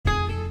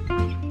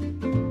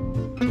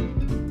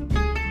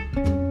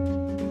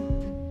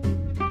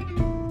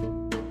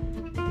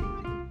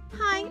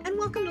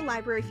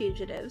Library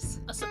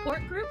Fugitives, a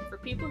support group for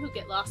people who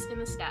get lost in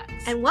the stacks.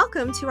 and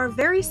welcome to our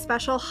very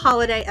special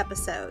holiday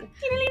episode.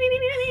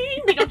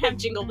 We don't have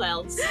jingle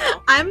bells,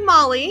 so. I'm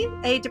Molly,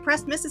 a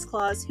depressed Mrs.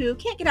 Claus who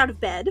can't get out of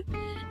bed.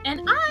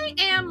 And I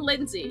am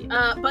Lindsay,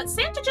 but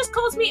Santa just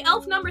calls me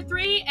elf number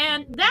 3,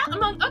 and that,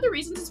 among other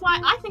reasons, is why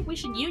I think we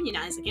should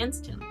unionize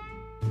against him.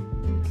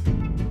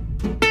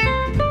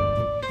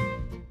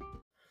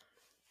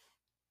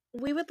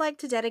 We would like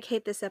to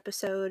dedicate this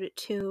episode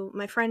to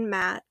my friend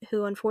Matt,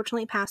 who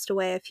unfortunately passed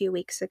away a few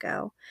weeks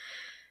ago.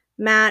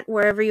 Matt,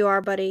 wherever you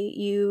are, buddy,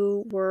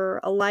 you were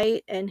a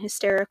light and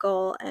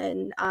hysterical,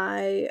 and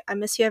I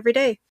miss you every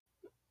day.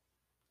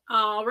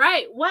 All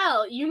right.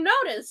 Well, you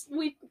notice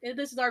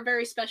this is our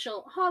very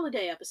special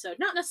holiday episode,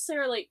 not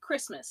necessarily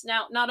Christmas.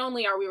 Now, not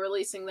only are we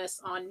releasing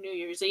this on New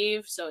Year's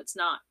Eve, so it's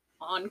not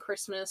on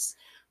Christmas,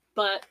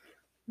 but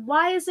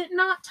why is it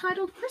not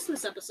titled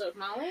Christmas episode,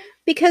 Molly?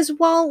 Because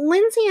while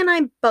Lindsay and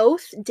I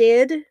both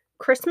did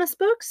Christmas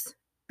books,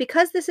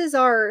 because this is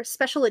our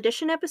special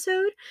edition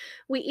episode,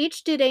 we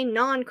each did a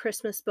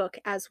non-Christmas book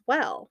as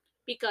well.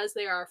 Because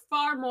there are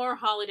far more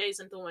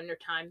holidays in the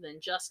wintertime than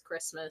just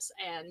Christmas,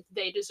 and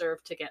they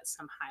deserve to get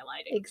some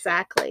highlighting.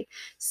 Exactly.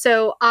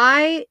 So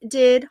I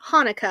did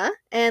Hanukkah,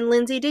 and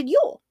Lindsay did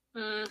Yule.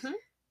 Mm-hmm.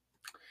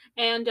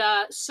 And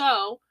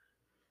so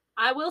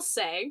I will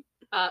say,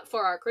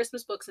 for our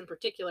Christmas books in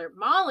particular,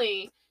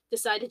 Molly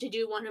decided to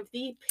do one of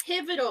the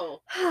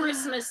pivotal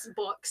Christmas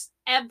books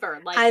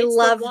ever. Like, I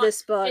love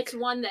this book. It's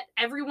one that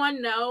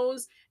everyone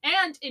knows.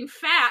 And in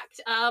fact,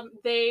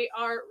 they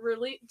are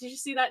really. Did you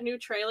see that new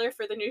trailer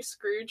for the new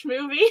Scrooge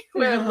movie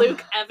where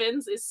Luke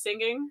Evans is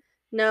singing?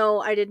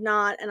 No, I did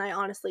not, and I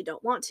honestly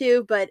don't want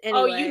to, but anyway.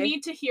 Oh, you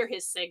need to hear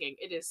his singing.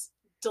 It is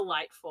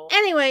delightful.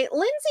 Anyway,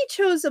 Lindsay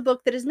chose a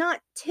book that is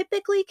not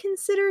typically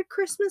considered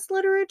Christmas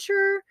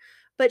literature,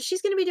 but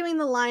she's going to be doing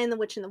The Lion, the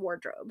Witch, and the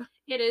Wardrobe.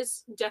 It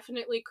is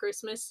definitely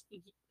Christmas.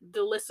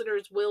 The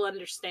listeners will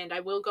understand.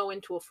 I will go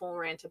into a full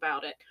rant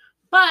about it.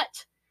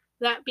 But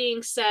that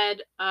being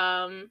said,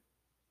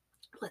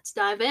 let's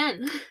dive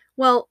in.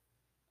 Well,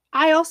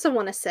 I also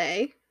want to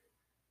say,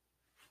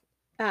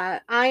 I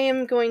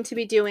am going to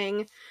be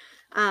doing,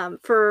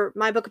 for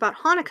my book about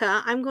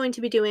Hanukkah, I'm going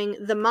to be doing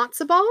The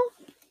Matzo Ball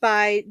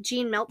by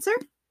Jean Meltzer.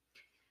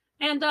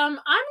 And I'm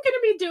going to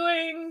be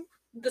doing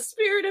The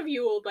Spirit of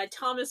Yule by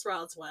Thomas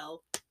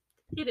Roswell.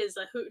 It is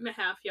a hoot and a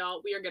half,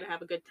 y'all. We are going to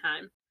have a good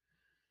time.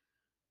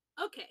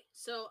 Okay,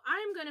 so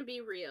I'm going to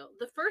be real.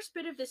 The first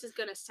bit of this is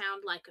going to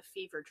sound like a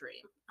fever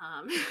dream.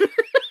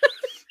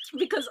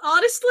 Because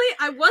honestly,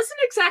 I wasn't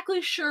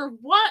exactly sure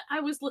what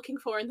I was looking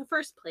for in the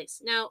first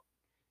place. Now,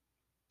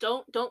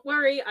 don't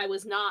worry, I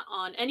was not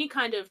on any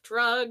kind of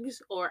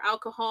drugs or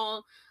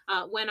alcohol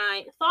when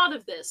I thought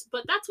of this,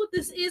 but that's what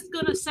this is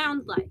going to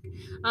sound like.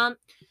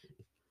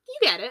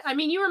 You get it. I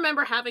mean, you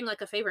remember having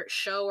like a favorite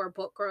show or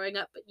book growing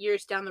up, but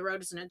years down the road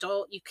as an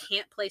adult, you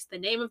can't place the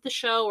name of the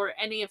show or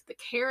any of the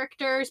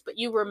characters, but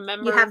you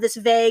remember. You have this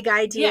vague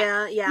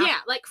idea. Yeah.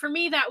 Like for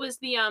me, that was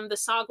the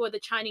Sagwa, the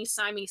Chinese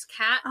Siamese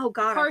cat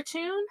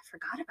cartoon. I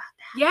forgot about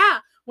that. Yeah,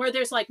 where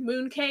there's like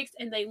mooncakes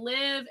and they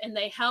live and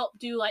they help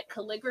do like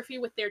calligraphy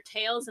with their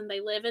tails and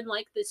they live in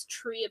like this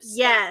tree of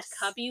stacked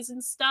cubbies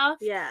and stuff.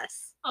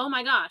 Yes. Oh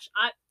my gosh.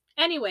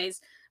 Anyways.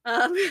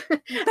 As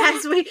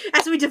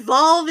we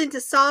devolve into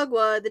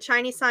Sagwa, the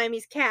Chinese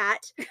Siamese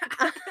cat.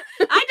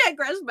 I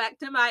digress back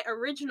to my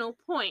original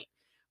point.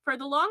 For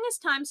the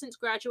longest time since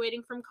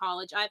graduating from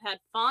college, I've had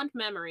fond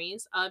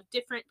memories of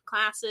different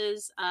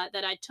classes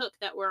that I took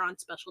that were on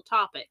special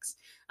topics,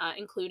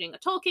 including a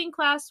Tolkien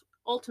class,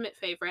 ultimate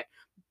favorite,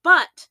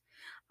 but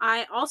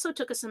I also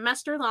took a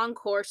semester-long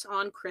course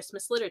on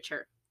Christmas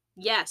literature.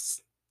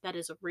 Yes, that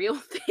is a real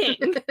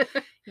thing.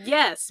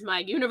 Yes, my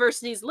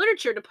university's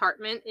literature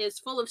department is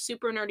full of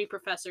super nerdy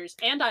professors,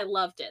 and I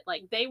loved it.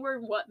 Like, they were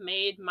what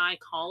made my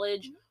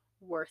college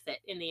worth it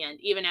in the end,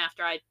 even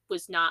after I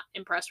was not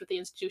impressed with the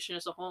institution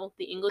as a whole.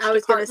 The English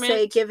department. I was going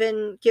to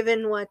say,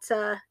 given what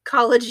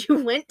college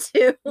you went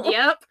to.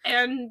 Yep,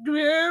 and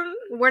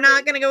we're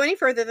not going to go any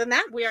further than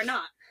that. We are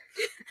not.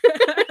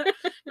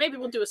 Maybe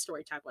we'll do a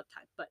story time one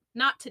time, but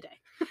not today.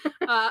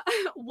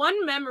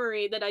 One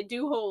memory that I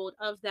do hold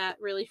of that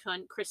really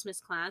fun Christmas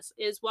class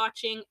is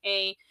watching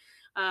a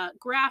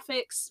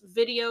graphics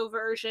video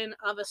version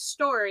of a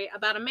story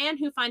about a man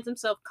who finds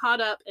himself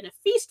caught up in a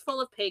feast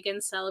full of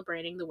pagans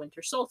celebrating the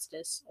winter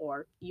solstice,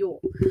 or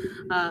Yule.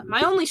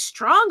 My only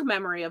strong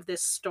memory of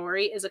this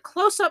story is a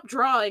close-up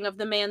drawing of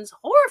the man's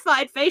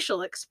horrified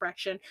facial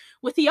expression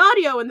with the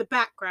audio in the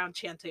background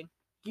chanting,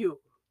 "You,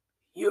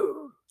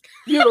 you,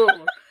 you,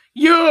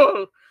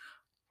 you."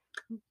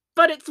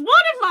 But it's one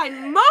of my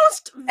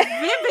most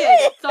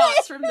vivid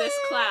thoughts from this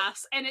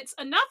class, and it's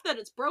enough that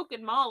it's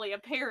broken Molly,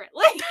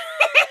 apparently.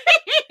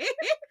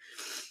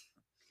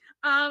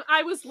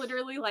 I was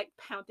literally like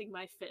pounding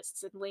my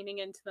fists and leaning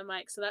into the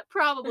mic, so that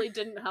probably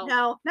didn't help.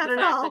 No, not the at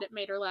fact all. that it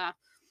made her laugh.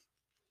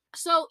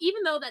 So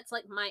even though that's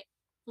like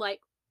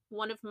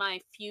one of my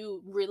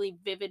few really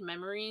vivid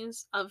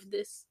memories of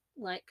this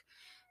like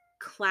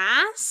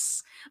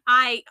class,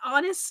 I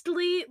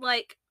honestly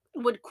like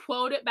would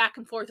quote it back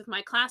and forth with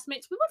my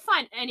classmates. We would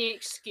find any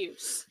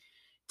excuse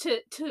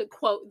to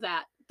quote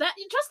that. That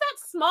just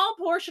that small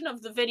portion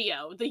of the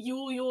video, the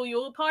Yule, Yule,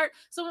 Yule part.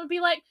 Someone would be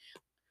like,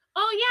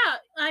 "Oh yeah,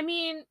 I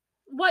mean,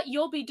 what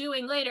you'll be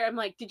doing later." I'm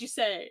like, "Did you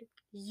say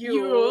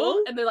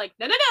Yule?" And they're like,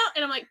 "No, no, no,"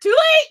 and I'm like, "Too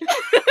late."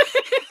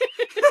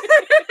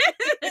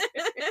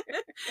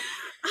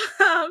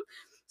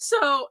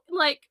 So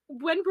like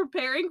when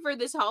preparing for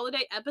this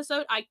holiday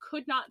episode, I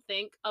could not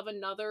think of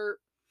another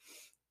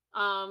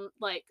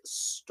like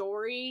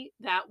story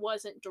that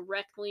wasn't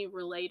directly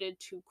related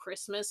to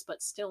Christmas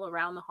but still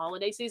around the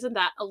holiday season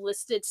that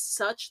elicited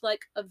such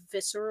like a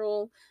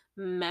visceral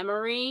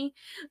memory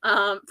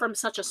from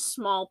such a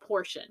small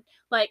portion.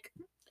 Like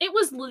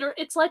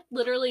it's like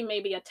literally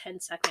maybe a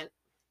 10-second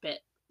bit.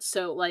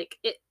 So like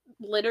it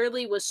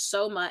literally was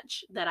so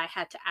much that I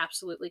had to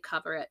absolutely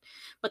cover it.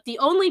 But the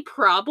only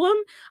problem,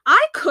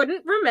 I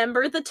couldn't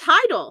remember the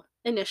title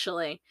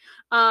initially.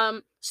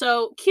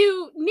 So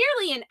cue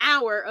nearly an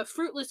hour of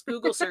fruitless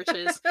Google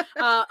searches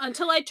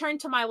until I turned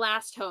to my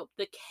last hope,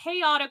 the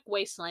chaotic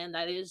wasteland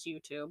that is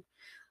YouTube.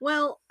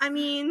 Well, I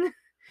mean,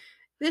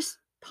 this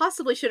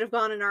possibly should have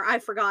gone in our I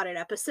Forgot It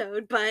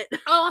episode, but...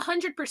 Oh,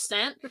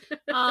 100%.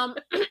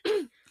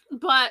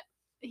 But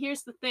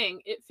here's the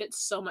thing, it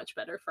fits so much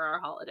better for our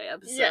holiday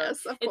episode.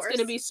 Yes, of It's course.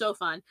 gonna be so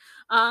fun.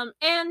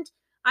 And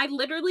I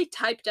literally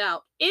typed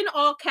out, in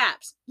all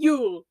caps,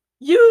 Yule,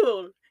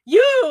 Yule,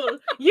 Yule,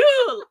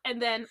 Yule,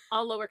 and then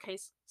all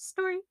lowercase,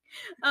 story,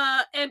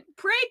 and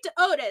prayed to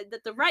Odin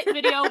that the right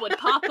video would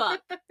pop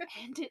up.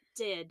 And it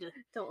did.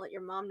 Don't let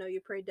your mom know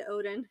you prayed to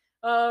Odin.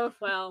 Oh,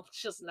 well,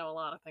 she doesn't know a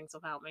lot of things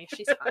about me.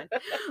 She's fine.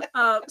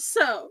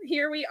 So,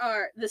 here we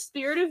are, the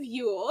spirit of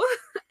Yule.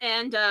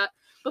 And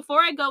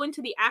before I go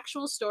into the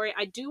actual story,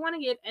 I do want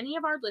to give any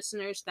of our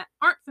listeners that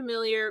aren't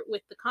familiar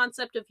with the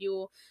concept of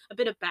Yule a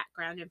bit of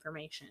background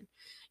information.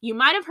 You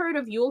might have heard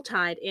of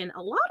Yuletide in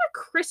a lot of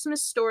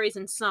Christmas stories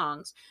and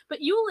songs,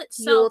 but Yule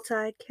itself...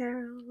 Yuletide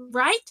carols,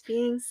 right?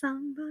 Being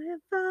sung by a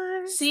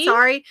fire. See?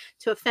 Sorry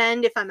to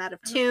offend if I'm out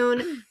of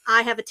tune.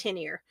 I have a tin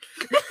ear.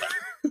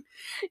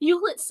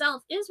 Yule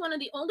itself is one of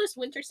the oldest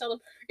winter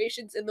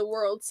celebrations in the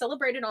world,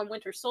 celebrated on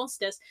winter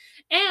solstice,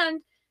 and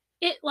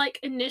it like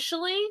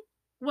initially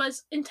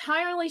was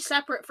entirely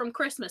separate from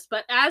Christmas,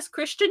 but as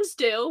Christians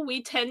do,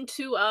 we tend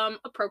to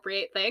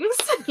appropriate things.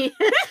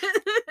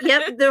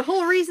 Yep, the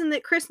whole reason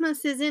that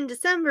Christmas is in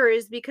December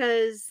is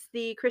because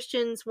the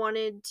Christians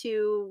wanted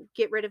to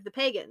get rid of the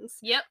pagans.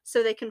 Yep.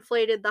 So they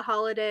conflated the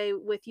holiday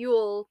with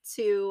Yule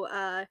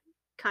to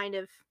kind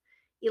of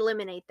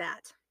eliminate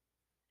that.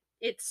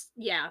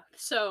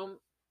 So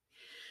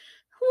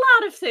a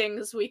lot of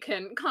things we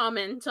can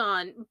comment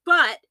on,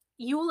 but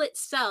Yule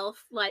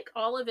itself, like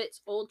all of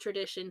its old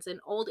traditions in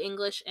Old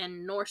English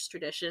and Norse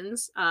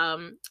traditions,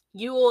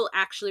 Yule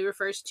actually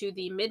refers to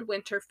the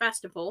midwinter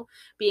festival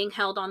being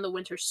held on the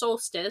winter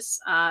solstice,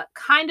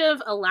 kind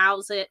of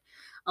allows it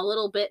a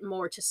little bit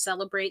more to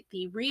celebrate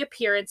the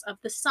reappearance of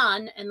the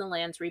sun and the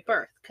land's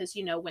rebirth, because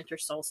winter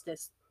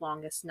solstice,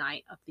 longest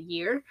night of the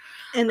year,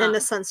 and then the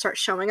sun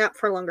starts showing up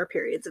for longer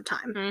periods of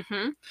time.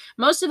 Mm-hmm.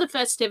 Most of the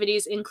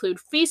festivities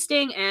include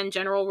feasting and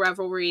general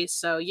revelries,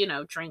 so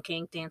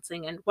drinking,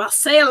 dancing, and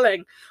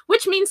wassailing,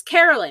 which means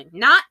caroling,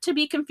 not to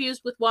be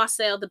confused with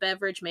wassail, the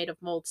beverage made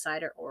of mulled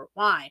cider or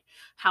wine.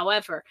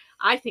 However,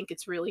 I think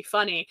it's really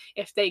funny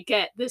if they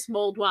get this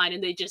mulled wine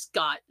and they just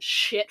got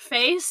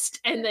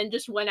shit-faced and then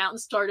just went out and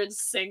started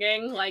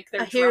singing like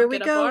they're Here drunk we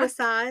at a go, bar.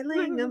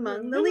 wassailing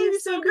among the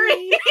leaves so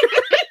green.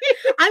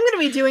 I'm going to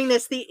be doing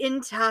this the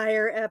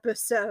entire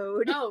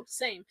episode. Oh,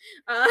 same.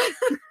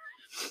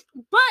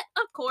 But,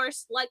 of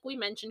course, like we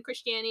mentioned,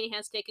 Christianity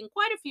has taken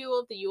quite a few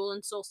of the Yule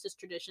and solstice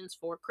traditions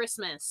for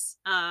Christmas.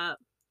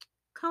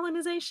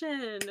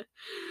 Colonization.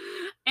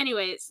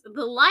 Anyways,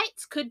 the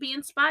lights could be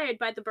inspired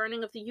by the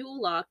burning of the Yule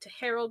log to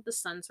herald the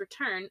sun's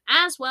return,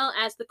 as well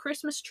as the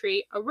Christmas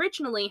tree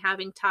originally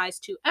having ties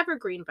to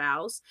evergreen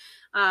boughs,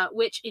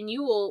 which in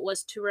Yule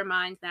was to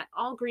remind that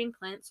all green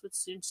plants would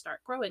soon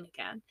start growing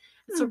again.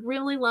 It's a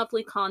really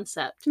lovely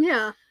concept.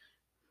 Yeah.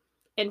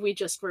 And we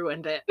just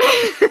ruined it.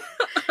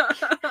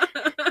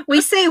 We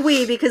say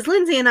we because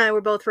Lindsay and I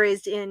were both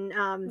raised in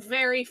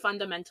very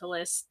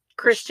fundamentalist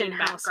Christian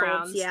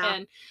backgrounds, yeah.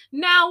 And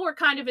now we're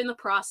kind of in the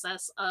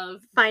process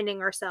of finding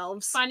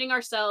ourselves,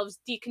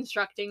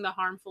 deconstructing the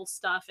harmful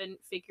stuff, and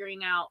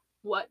figuring out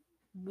what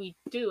we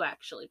do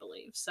actually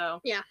believe.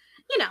 So yeah,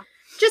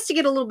 just to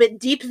get a little bit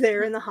deep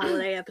there in the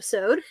holiday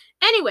episode.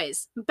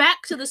 Anyways,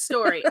 back to the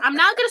story. I'm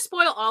not going to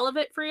spoil all of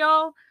it for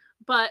y'all,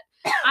 but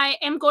I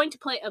am going to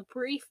play a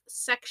brief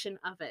section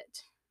of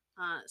it.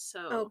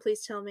 Oh,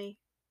 please tell me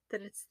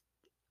that it's...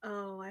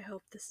 Oh, I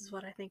hope this is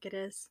what I think it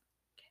is.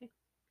 Okay,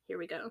 here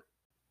we go.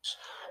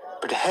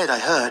 But ahead I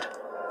heard,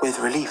 with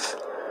relief,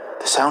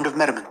 the sound of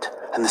merriment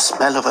and the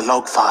smell of a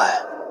log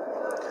fire.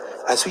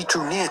 As we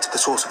drew near to the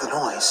source of the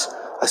noise,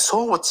 I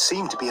saw what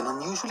seemed to be an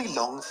unusually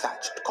long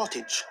thatched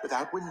cottage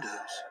without windows.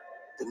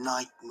 The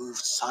knight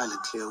moved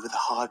silently over the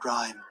hard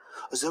rime,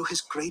 as though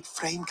his great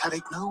frame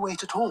carried no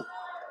weight at all.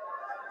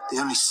 The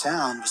only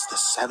sound was the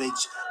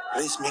savage,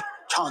 rhythmic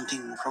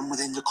chanting from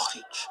within the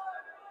cottage.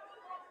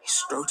 He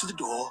strode to the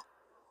door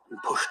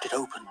and pushed it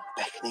open,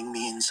 beckoning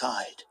me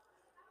inside.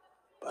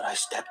 But I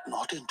stepped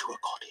not into a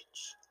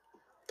cottage,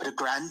 but a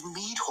grand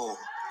mead hall,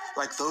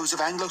 like those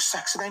of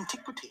Anglo-Saxon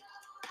antiquity.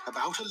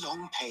 About a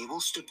long table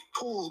stood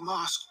tall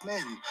masked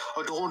men,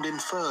 adorned in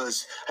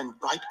furs and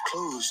bright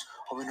clothes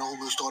of an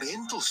almost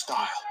oriental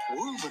style,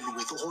 woven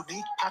with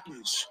ornate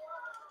patterns.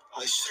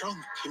 I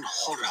shrunk in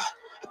horror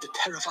at the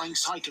terrifying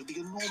sight of the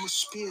enormous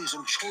spears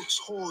and short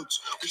swords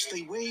which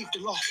they waved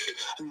aloft,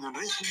 and the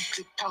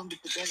rhythmically pounded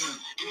the bell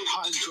in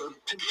time to a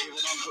primitive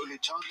and unholy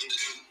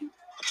chanting.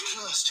 At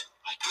first,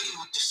 I could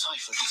not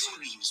decipher the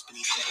screams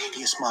beneath the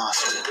hideous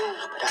mask,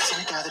 but as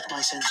I gathered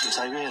my senses,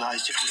 I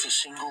realized it was a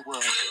single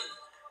word.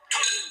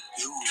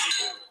 You.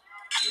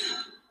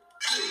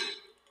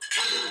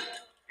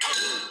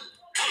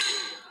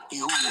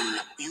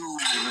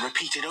 Yule,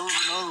 repeated over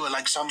and over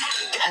like some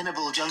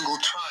cannibal jungle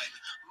tribe,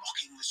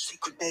 mocking the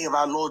sacred day of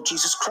our Lord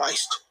Jesus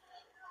Christ.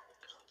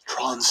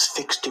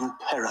 Transfixed in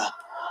terror,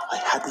 I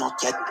had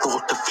not yet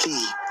thought to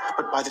flee,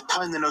 but by the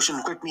time the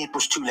notion gripped me, it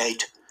was too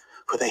late,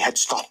 for they had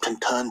stopped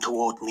and turned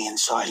toward me in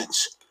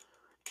silence.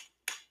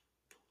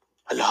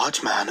 A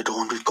large man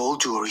adorned with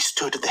gold jewelry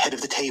stood at the head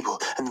of the table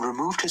and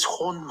removed his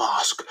horn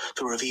mask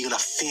to reveal a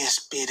fierce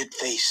bearded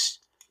face.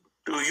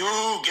 "Do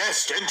you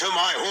guests enter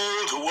my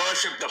hall to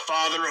worship the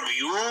father of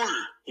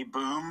Yule?" he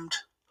boomed.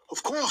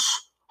 "Of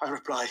course," I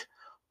replied.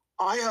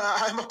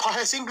 I'm a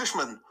pious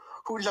Englishman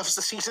who loves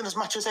the season as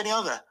much as any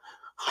other.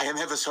 I am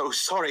ever so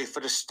sorry for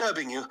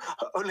disturbing you,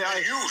 only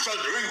You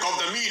shall drink of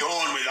the mead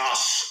horn with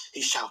us,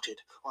 he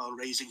shouted, while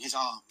raising his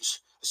arms,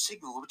 a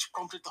signal which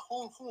prompted the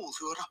whole hall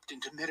to erupt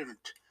into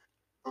merriment.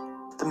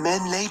 The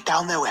men laid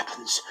down their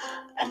weapons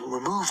and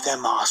removed their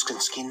masks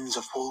and skins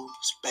of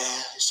wolves,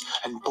 bears,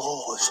 and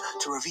boars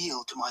to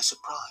reveal, to my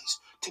surprise,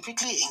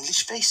 typically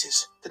English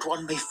faces that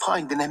one may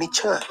find in any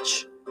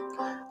church.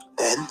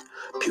 Then,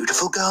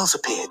 beautiful girls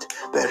appeared,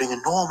 bearing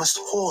enormous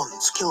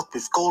horns gilt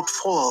with gold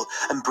foil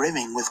and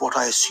brimming with what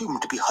I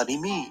assumed to be honey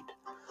mead.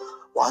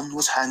 One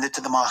was handed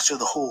to the master of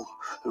the hall,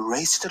 who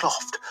raised it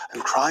aloft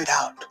and cried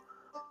out,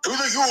 "To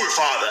the Yule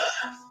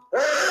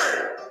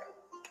Father!"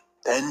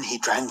 Then he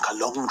drank a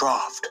long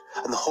draught,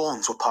 and the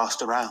horns were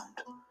passed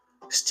around.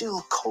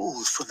 Still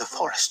cold from the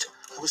forest,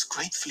 I was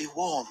gratefully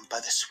warmed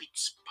by the sweet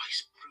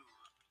spice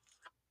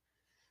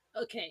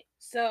brew. Okay,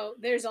 so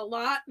there's a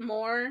lot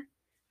more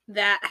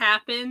that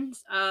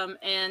happens,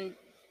 and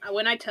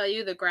when I tell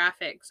you the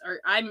graphics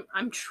are,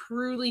 I'm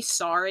truly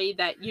sorry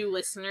that you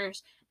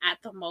listeners at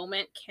the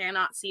moment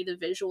cannot see the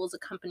visuals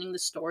accompanying the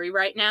story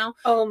right now.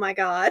 Oh my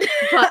god.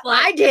 But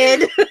like, I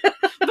did.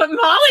 But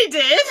Molly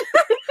did.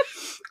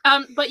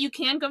 But you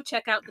can go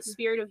check out The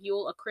Spirit of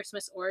Yule, A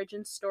Christmas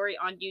Origin Story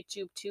on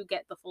YouTube to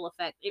get the full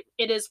effect.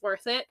 It is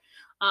worth it.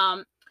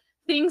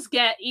 Things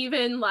get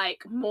even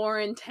like more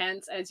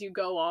intense as you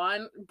go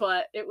on,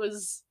 but it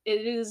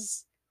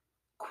is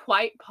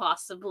quite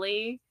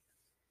possibly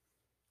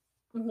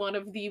one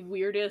of the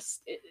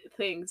weirdest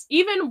things.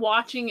 Even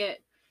watching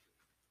it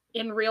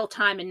in real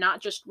time and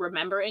not just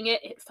remembering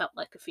it, it felt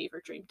like a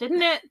fever dream,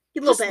 didn't it? A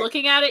little just bit.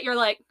 Looking at it, you're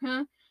like,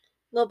 huh? A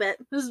little bit.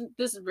 This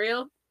is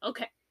real?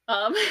 Okay.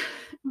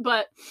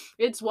 But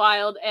it's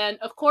wild. And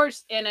of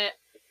course, in it,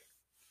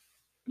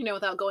 you know,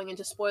 without going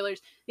into spoilers,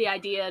 the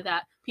idea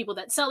that people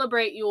that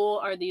celebrate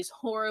Yule are these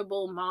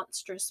horrible,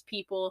 monstrous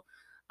people,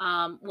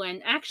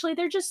 when actually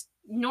they're just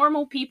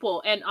normal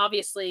people. And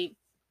obviously,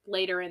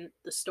 later in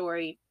the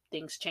story,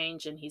 things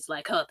change, and he's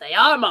like, "Oh, they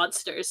are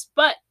monsters."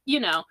 But you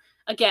know,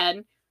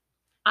 again,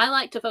 I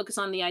like to focus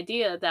on the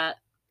idea that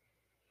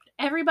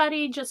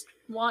everybody just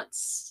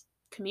wants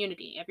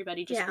community.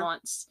 Everybody just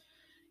wants,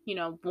 you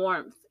know,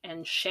 warmth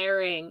and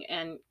sharing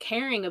and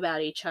caring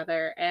about each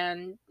other,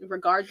 and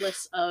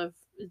regardless of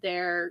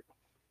their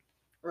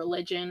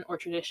religion or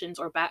traditions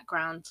or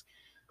backgrounds,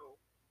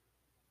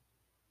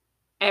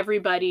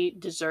 everybody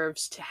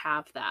deserves to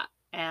have that.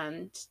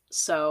 And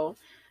so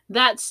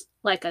that's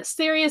like a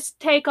serious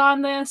take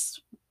on this,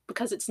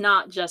 because it's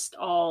not just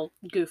all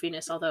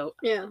goofiness, although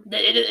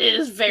it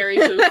is very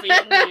goofy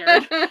and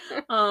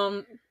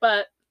weird.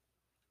 But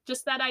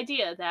just that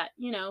idea that,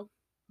 you know,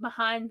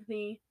 behind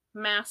the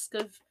mask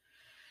of,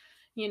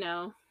 you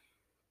know,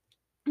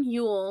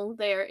 Yule,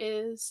 there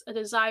is a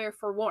desire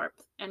for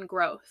warmth and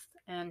growth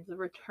and the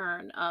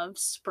return of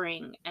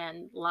spring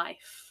and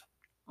life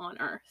on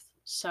Earth.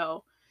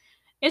 So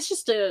it's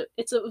just it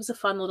was a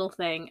fun little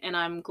thing, and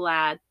I'm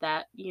glad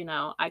that, you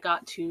know, I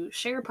got to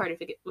share part of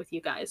it with you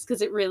guys,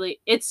 because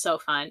it's so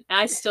fun. And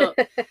I still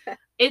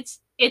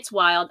it's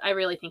wild. I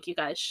really think you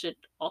guys should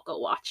all go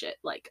watch it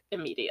like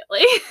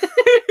immediately.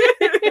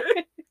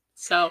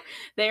 So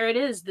there it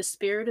is, The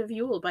Spirit of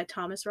Yule by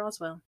Thomas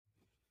Roswell.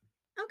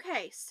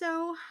 Okay,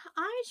 so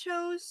I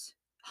chose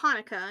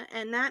Hanukkah,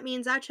 and that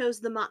means I chose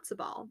The Matzo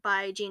Ball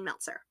by Jean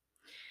Meltzer.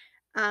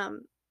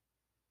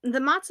 The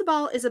Matzo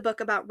Ball is a book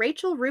about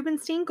Rachel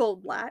Rubenstein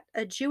Goldblatt,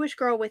 a Jewish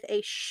girl with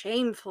a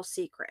shameful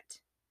secret.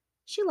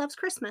 She loves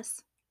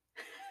Christmas.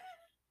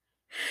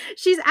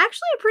 She's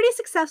actually a pretty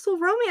successful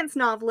romance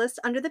novelist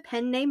under the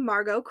pen name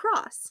Margot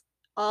Cross.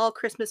 All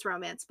Christmas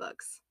romance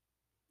books.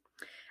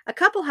 A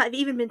couple have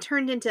even been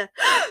turned into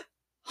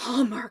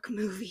Hallmark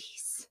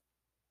movies.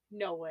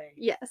 No way.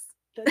 Yes.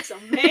 That's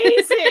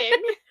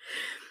amazing.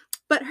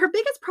 But her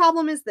biggest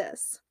problem is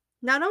this.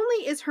 Not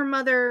only is her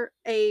mother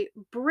a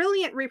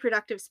brilliant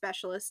reproductive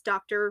specialist,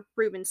 Dr.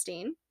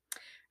 Rubenstein,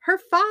 her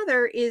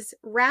father is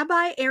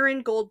Rabbi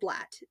Aaron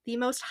Goldblatt, the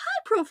most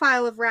high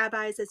profile of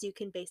rabbis as you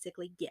can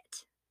basically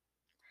get.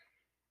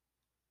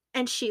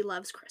 And she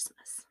loves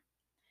Christmas.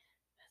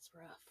 That's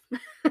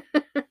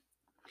rough.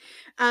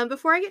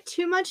 Before I get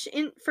too much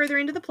further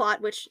into the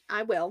plot, which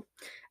I will,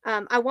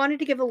 I wanted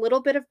to give a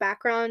little bit of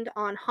background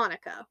on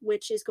Hanukkah,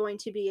 which is going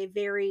to be a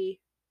very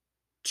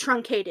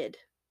truncated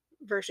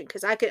version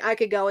because I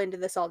could go into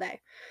this all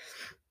day.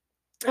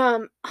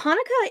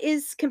 Hanukkah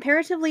is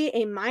comparatively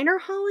a minor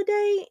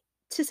holiday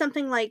to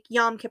something like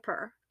Yom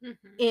Kippur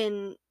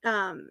in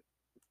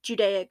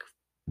Judaic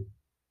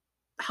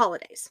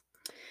holidays.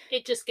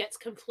 It just gets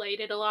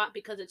conflated a lot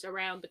because it's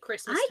around the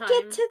Christmas time.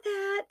 I get to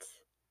that.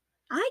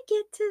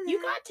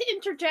 You got to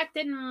interject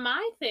in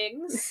my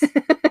things.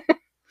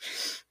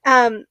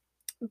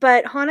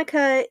 But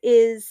Hanukkah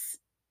is...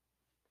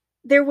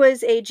 There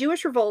was a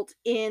Jewish revolt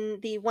in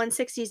the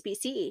 160s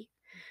BCE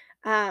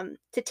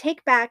to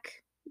take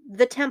back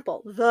the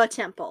temple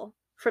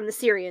from the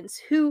Syrians,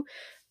 who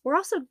were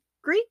also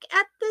Greek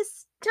at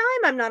this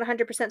time. I'm not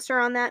 100% sure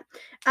on that.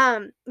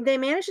 They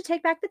managed to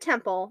take back the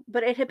temple,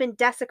 but it had been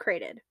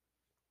desecrated.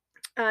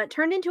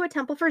 Turned into a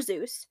temple for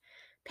Zeus.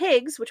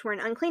 Pigs, which were an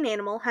unclean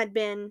animal, had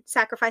been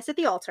sacrificed at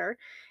the altar,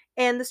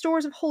 and the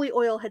stores of holy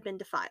oil had been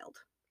defiled.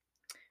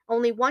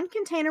 Only one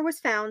container was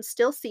found,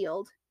 still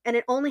sealed, and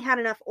it only had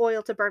enough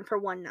oil to burn for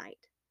one night.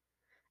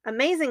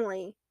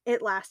 Amazingly,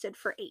 it lasted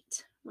for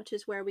 8, which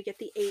is where we get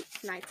the 8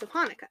 nights of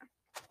Hanukkah.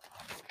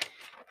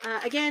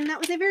 Again, that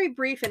was a very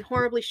brief and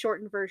horribly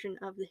shortened version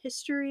of the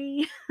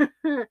history.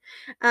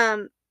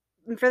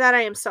 For that,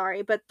 I am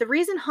sorry. But the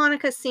reason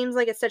Hanukkah seems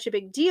like it's such a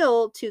big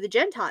deal to the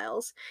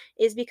Gentiles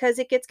is because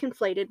it gets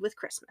conflated with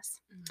Christmas,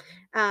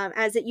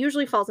 as it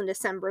usually falls in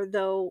December,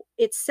 though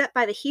it's set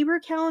by the Hebrew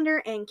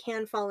calendar and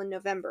can fall in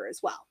November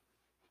as well.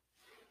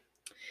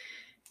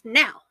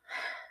 Now,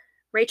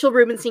 Rachel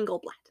Rubenstein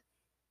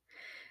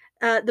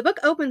Goldblatt. The book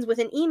opens with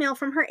an email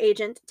from her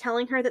agent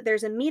telling her that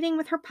there's a meeting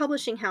with her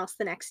publishing house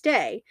the next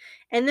day,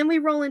 and then we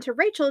roll into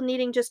Rachel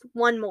needing just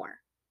one more.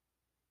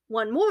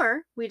 One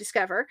more, we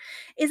discover,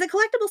 is a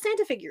collectible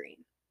Santa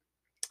figurine.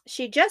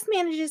 She just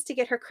manages to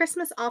get her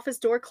Christmas office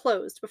door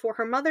closed before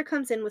her mother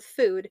comes in with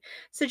food,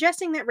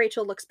 suggesting that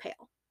Rachel looks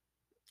pale.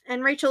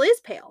 And Rachel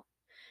is pale.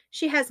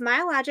 She has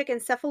myalgic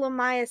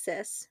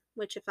encephalomyelitis,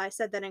 which if I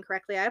said that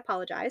incorrectly, I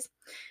apologize.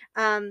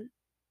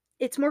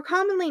 It's more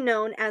commonly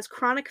known as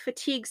chronic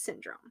fatigue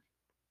syndrome.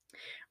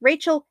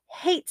 Rachel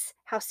hates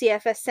how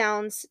CFS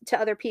sounds to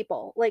other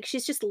people. Like,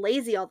 she's just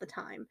lazy all the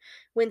time,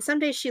 when some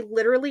days she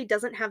literally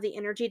doesn't have the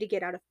energy to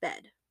get out of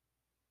bed.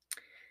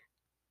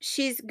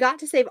 She's got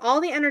to save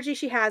all the energy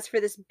she has for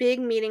this big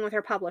meeting with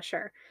her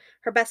publisher.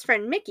 Her best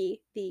friend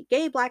Mickey, the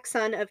gay black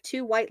son of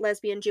 2 white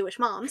lesbian Jewish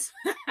moms,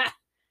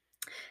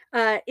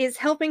 is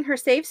helping her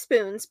save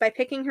spoons by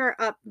picking her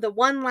up the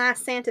one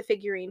last Santa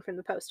figurine from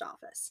the post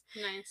office.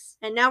 Nice.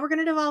 And now we're going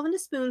to devolve into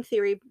spoon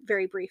theory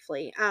very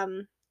briefly.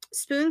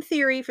 Spoon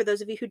theory, for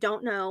those of you who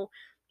don't know,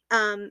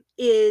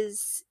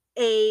 is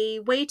a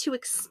way to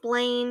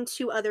explain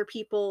to other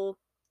people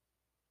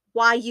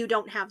why you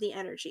don't have the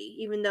energy,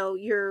 even though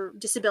your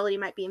disability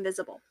might be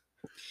invisible.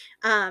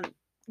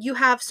 You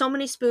have so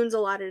many spoons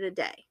allotted a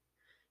day.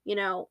 You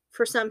know,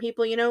 for some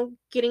people,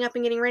 getting up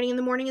and getting ready in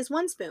the morning is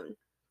 1 spoon.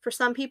 For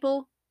some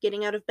people,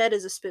 getting out of bed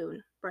is a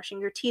spoon.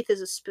 Brushing your teeth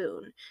is a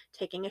spoon.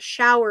 Taking a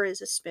shower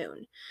is a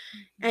spoon.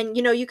 And,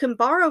 you can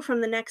borrow from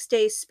the next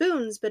day's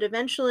spoons, but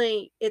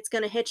eventually it's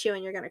going to hit you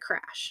and you're going to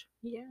crash.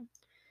 Yeah.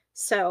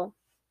 So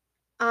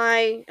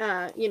I,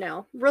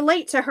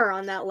 relate to her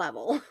on that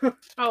level.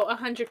 Oh,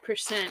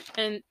 100%.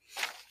 And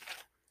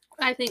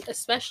I think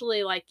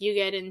especially, like, you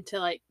get into,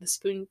 like, the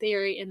spoon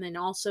theory and then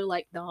also,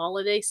 like, the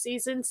holiday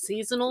season,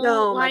 seasonal,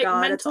 oh my like,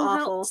 God, mental it's awful.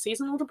 health,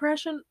 seasonal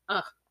depression.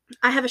 Ugh.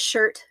 I have a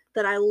shirt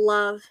that I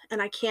love,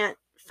 and I can't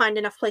find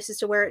enough places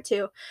to wear it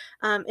to.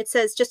 It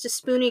says, "Just a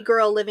spoony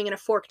girl living in a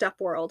forked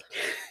up world."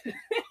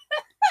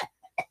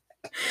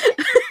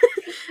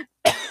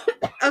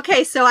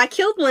 Okay, so I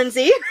killed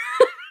Lindsay.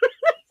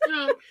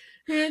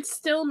 It's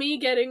still me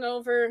getting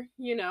over,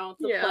 the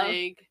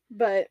plague.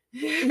 But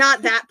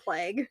not that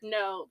plague.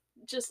 No,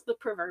 just the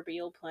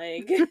proverbial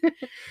plague.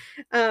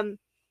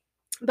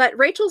 But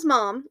Rachel's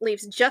mom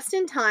leaves just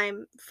in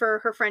time for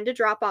her friend to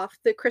drop off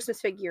the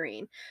Christmas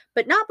figurine,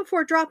 but not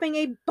before dropping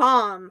a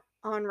bomb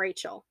on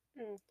Rachel.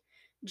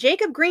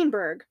 Jacob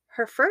Greenberg,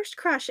 her first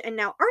crush and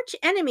now arch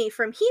enemy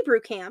from Hebrew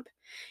camp,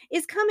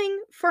 is coming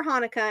for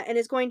Hanukkah and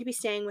is going to be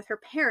staying with her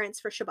parents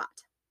for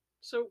Shabbat.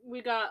 So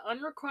we got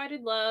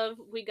unrequited love,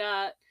 we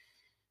got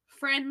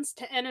friends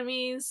to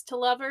enemies to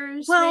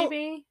lovers, Well,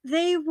 maybe?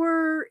 they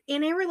were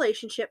in a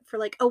relationship for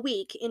like a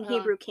week in Oh.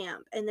 Hebrew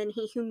camp, and then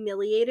he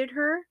humiliated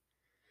her,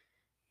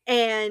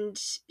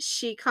 and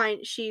she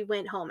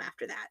went home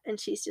after that, and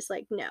she's just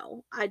like,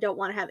 no, I don't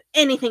want to have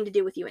anything to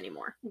do with you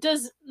anymore.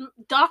 Does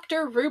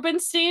Dr.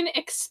 Rubenstein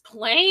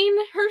explain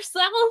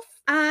herself?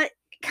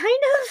 Kind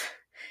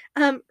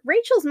of.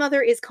 Rachel's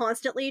mother is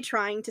constantly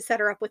trying to set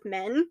her up with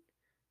men,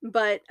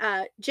 but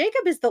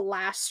Jacob is the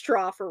last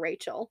straw for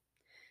Rachel.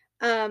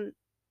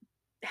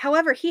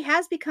 However, he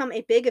has become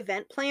a big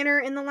event planner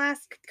in the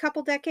last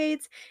couple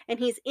decades, and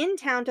he's in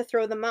town to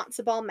throw the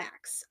matzo ball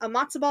max, a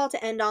matzo ball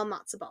to end all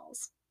matzo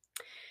balls.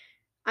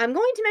 I'm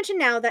going to mention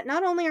now that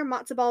not only are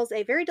matzo balls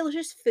a very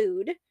delicious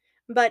food,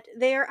 but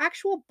they are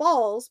actual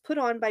balls put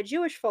on by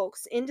Jewish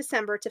folks in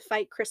December to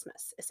fight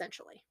Christmas,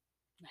 essentially.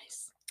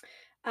 Nice.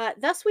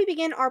 Thus, we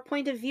begin our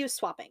point of view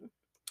swapping.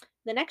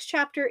 The next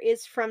chapter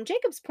is from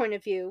Jacob's point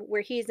of view,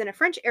 where he's in a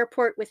French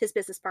airport with his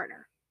business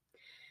partner.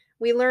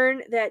 We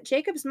learn that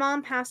Jacob's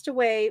mom passed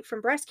away from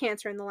breast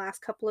cancer in the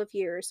last couple of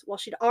years, while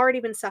she'd already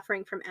been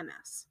suffering from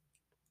MS.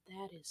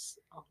 That is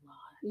a lot.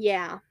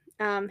 Yeah.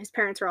 His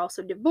parents are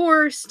also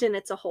divorced, and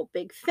it's a whole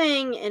big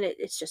thing, and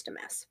it's just a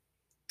mess.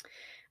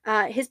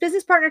 His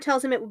business partner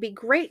tells him it would be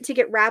great to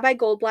get Rabbi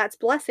Goldblatt's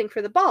blessing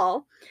for the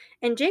ball,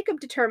 and Jacob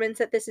determines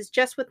that this is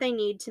just what they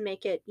need to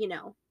make it,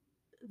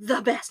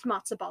 the best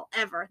matzo ball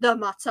ever. The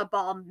matzo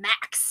ball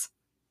max.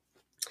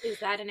 Is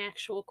that an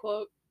actual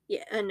quote?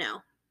 Yeah,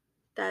 no.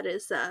 That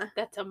is,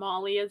 That's a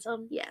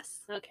Mollyism?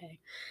 yes. Okay.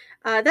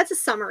 That's a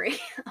summary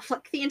of,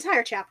 like, the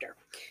entire chapter.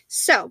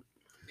 So,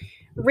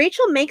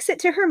 Rachel makes it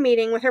to her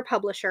meeting with her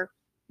publisher,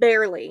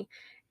 barely,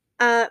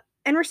 and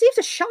receives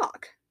a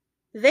shock.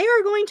 They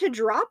are going to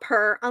drop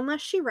her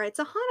unless she writes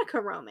a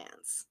Hanukkah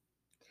romance.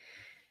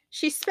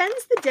 She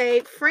spends the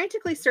day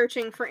frantically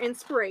searching for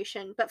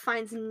inspiration, but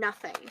finds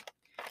nothing.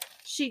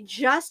 She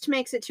just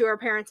makes it to her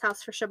parents'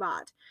 house for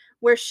Shabbat,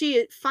 where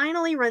she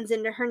finally runs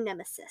into her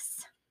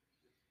nemesis.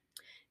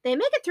 They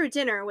make it through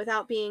dinner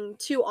without being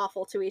too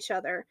awful to each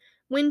other,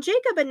 when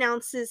Jacob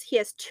announces he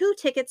has 2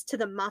 tickets to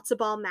the Matzo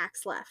Ball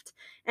Max left,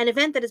 an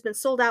event that has been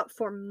sold out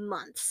for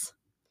months.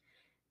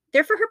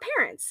 They're for her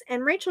parents,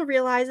 and Rachel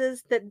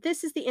realizes that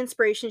this is the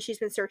inspiration she's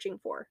been searching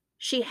for.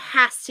 She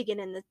has to get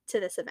into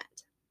this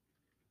event.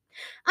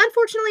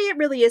 Unfortunately, it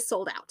really is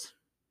sold out.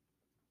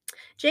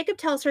 Jacob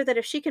tells her that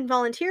if she can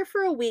volunteer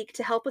for a week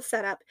to help with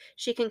setup,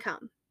 she can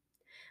come.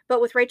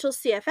 But with Rachel's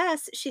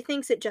CFS, she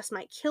thinks it just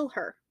might kill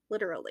her,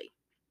 literally.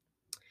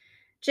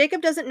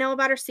 Jacob doesn't know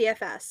about her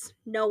CFS.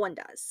 No one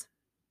does.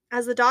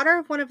 As the daughter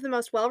of one of the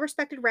most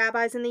well-respected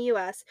rabbis in the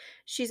US,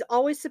 she's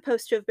always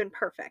supposed to have been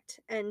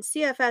perfect, and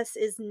CFS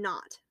is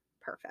not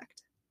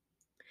perfect.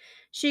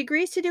 She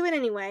agrees to do it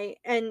anyway,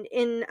 and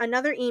in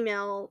another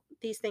email,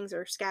 these things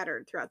are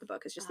scattered throughout the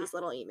book, it's just these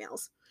little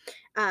emails.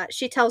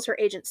 She tells her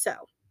agent so.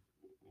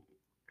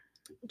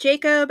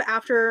 Jacob,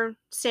 after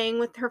staying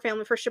with her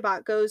family for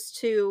Shabbat, goes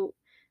to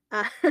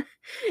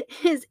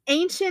his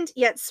ancient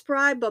yet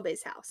spry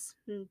Bobbe's house.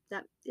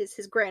 That is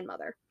his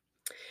grandmother.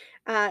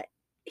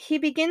 He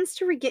begins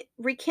to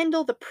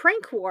rekindle the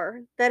prank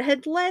war that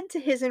had led to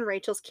his and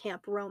Rachel's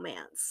camp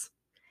romance.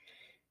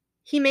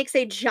 He makes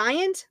a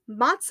giant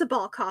matzo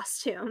ball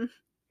costume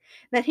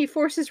that he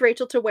forces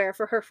Rachel to wear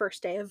for her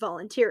first day of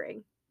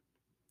volunteering.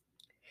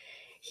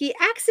 He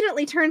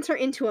accidentally turns her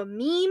into a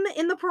meme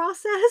in the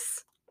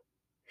process,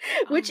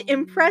 which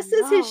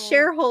impresses his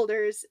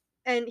shareholders,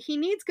 and he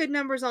needs good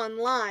numbers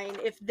online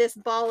if this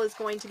ball is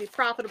going to be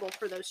profitable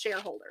for those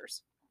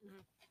shareholders.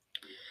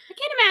 I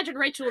can't imagine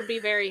Rachel would be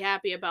very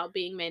happy about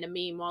being made a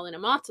meme while in a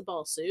matzo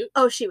ball suit.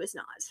 Oh, she was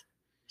not.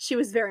 She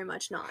was very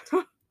much not.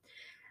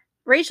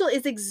 Rachel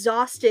is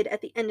exhausted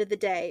at the end of the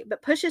day,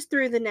 but pushes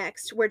through the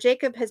next, where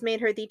Jacob has made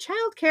her the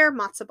childcare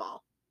matzo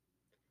ball.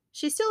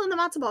 She's still in the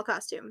matzo ball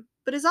costume,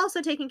 but is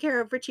also taking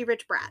care of Richie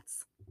Rich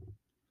brats.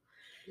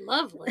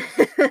 Lovely.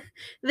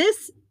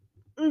 This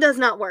does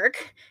not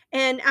work,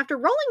 and after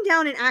rolling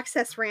down an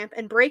access ramp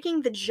and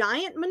breaking the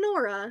giant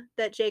menorah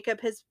that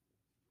Jacob has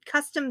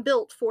custom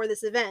built for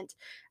this event,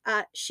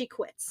 she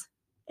quits.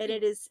 And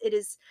it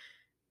is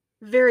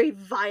very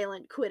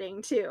violent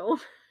quitting too.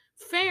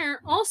 Fair.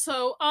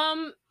 Also,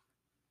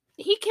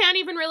 he can't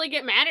even really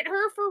get mad at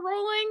her for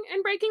rolling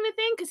and breaking the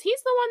thing because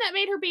he's the one that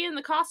made her be in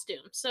the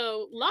costume.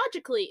 So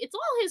logically, it's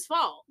all his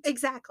fault.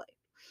 Exactly.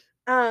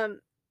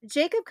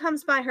 Jacob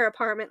comes by her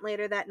apartment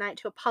later that night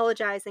to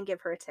apologize and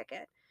give her a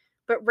ticket,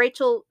 but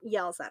Rachel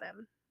yells at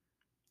him.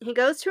 He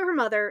goes to her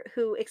mother,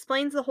 who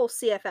explains the whole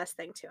CFS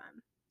thing to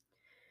him.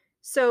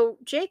 So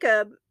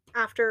Jacob,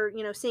 after,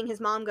 seeing his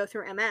mom go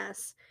through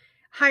MS,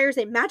 hires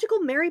a magical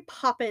Mary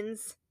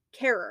Poppins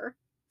carer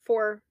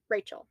for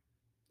Rachel.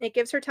 It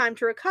gives her time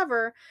to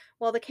recover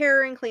while the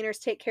carer and cleaners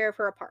take care of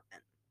her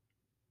apartment.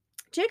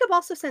 Jacob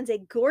also sends a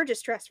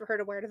gorgeous dress for her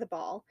to wear to the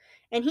ball,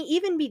 and he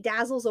even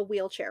bedazzles a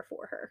wheelchair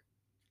for her.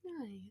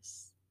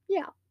 Nice.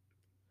 Yeah.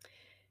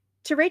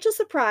 To Rachel's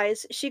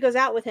surprise, she goes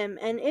out with him,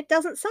 and it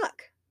doesn't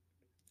suck.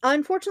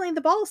 Unfortunately,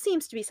 the ball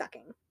seems to be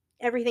sucking.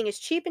 Everything is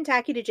cheap and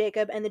tacky to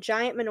Jacob, and the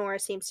giant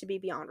menorah seems to be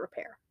beyond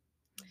repair.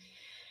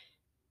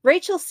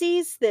 Rachel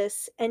sees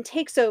this and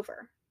takes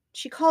over.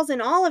 She calls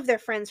in all of their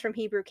friends from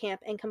Hebrew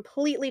camp and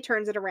completely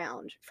turns it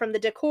around, from the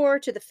decor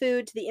to the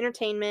food to the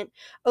entertainment,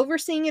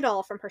 overseeing it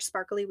all from her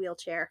sparkly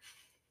wheelchair.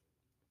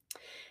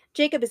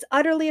 Jacob is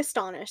utterly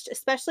astonished,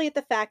 especially at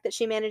the fact that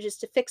she manages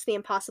to fix the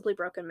impossibly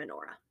broken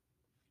menorah.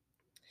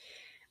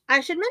 I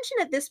should mention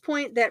at this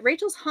point that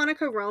Rachel's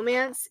Hanukkah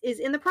romance is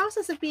in the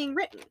process of being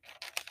written.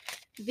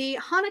 The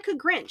Hanukkah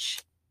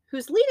Grinch,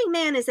 whose leading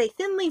man is a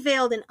thinly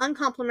veiled and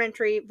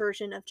uncomplimentary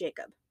version of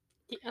Jacob.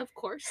 Yeah, of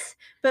course.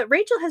 But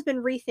Rachel has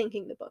been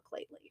rethinking the book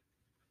lately.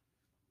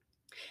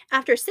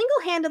 After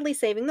single-handedly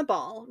saving the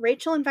ball,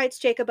 Rachel invites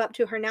Jacob up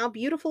to her now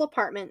beautiful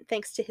apartment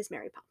thanks to his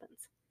Mary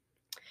Poppins.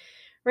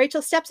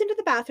 Rachel steps into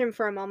the bathroom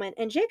for a moment,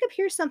 and Jacob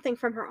hears something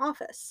from her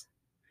office.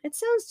 It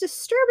sounds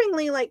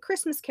disturbingly like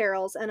Christmas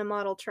carols and a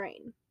model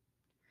train.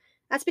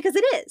 That's because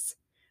it is.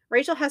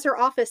 Rachel has her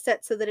office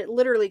set so that it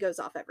literally goes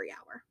off every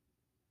hour.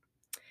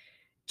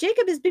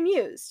 Jacob is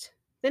bemused.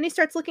 Then he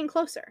starts looking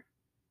closer.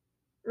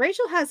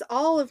 Rachel has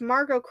all of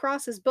Margot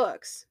Cross's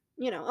books.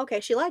 Okay,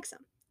 she likes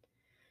them.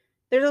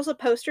 There's also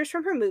posters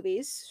from her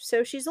movies,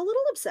 so she's a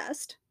little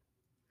obsessed.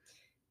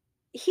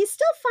 He's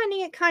still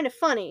finding it kind of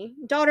funny,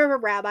 daughter of a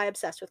rabbi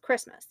obsessed with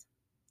Christmas.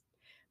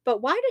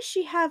 But why does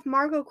she have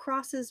Margot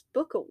Cross's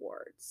book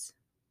awards?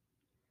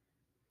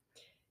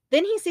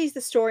 Then he sees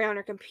the story on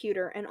her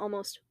computer and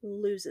almost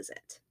loses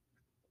it.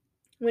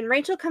 When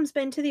Rachel comes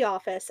into the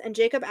office and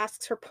Jacob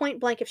asks her point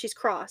blank if she's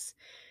cross,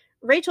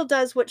 Rachel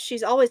does what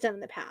she's always done in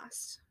the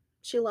past.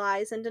 She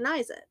lies and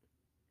denies it.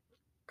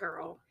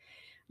 Girl.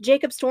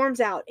 Jacob storms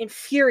out,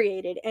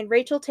 infuriated, and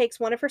Rachel takes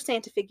one of her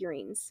Santa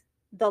figurines,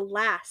 the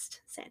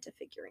last Santa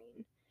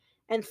figurine,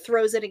 and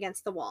throws it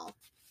against the wall,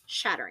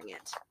 shattering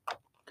it.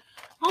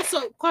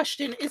 Also,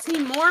 question, is he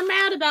more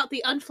mad about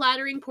the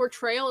unflattering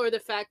portrayal or the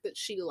fact that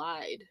she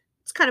lied?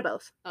 It's kind of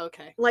both.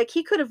 Okay. Like,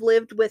 he could have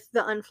lived with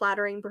the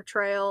unflattering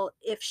portrayal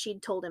if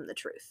she'd told him the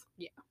truth.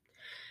 Yeah.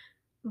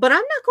 But I'm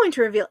not going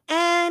to reveal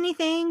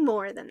anything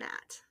more than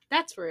that.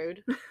 That's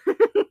rude.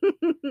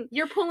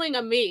 You're pulling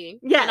a me.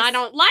 Yes. And I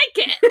don't like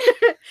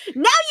it.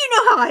 Now you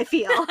know how I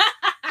feel.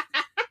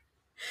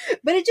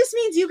 But it just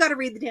means you got to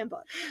read the damn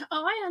book.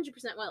 Oh, I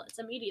 100% will. It's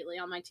immediately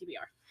on my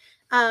TBR.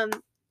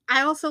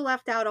 I also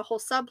left out a whole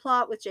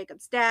subplot with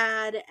Jacob's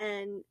dad,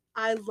 and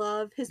I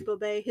love his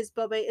bube. His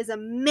bube is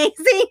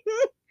amazing.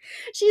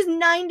 She's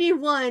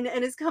 91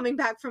 and is coming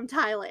back from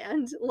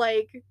Thailand,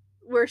 like,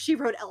 where she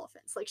rode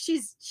elephants. Like,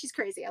 she's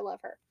crazy. I love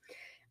her.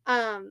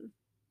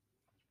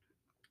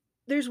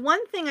 There's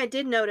one thing I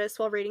did notice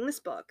while reading this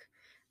book,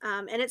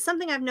 and it's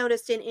something I've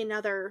noticed in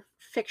other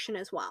fiction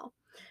as well.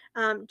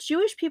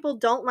 Jewish people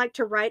don't like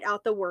to write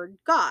out the word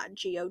God,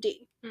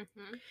 G-O-D.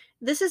 Mm-hmm.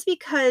 This is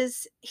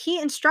because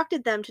he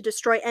instructed them to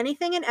destroy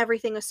anything and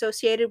everything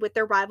associated with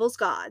their rivals'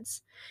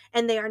 gods,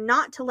 and they are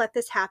not to let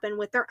this happen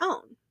with their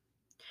own.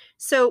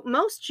 So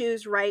most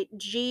Jews write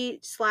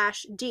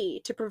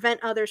G/D to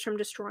prevent others from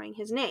destroying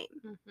his name.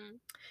 Mm-hmm.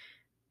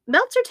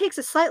 Meltzer takes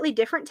a slightly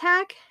different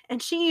tack,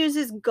 and she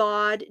uses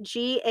God,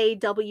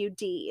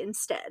 G-A-W-D,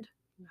 instead.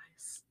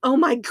 Nice. Oh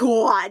my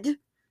god!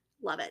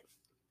 Love it.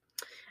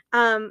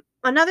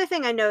 Another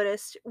thing I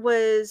noticed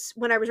was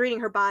when I was reading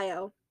her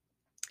bio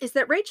is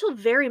that Rachel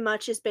very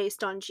much is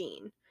based on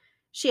Jean.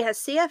 She has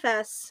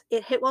CFS.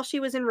 It hit while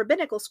she was in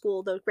rabbinical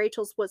school, though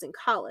Rachel's was in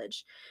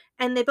college,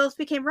 and they both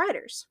became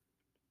writers.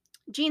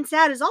 Jean's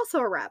dad is also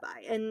a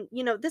rabbi, and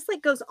this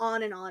goes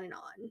on and on and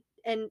on.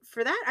 And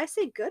for that, I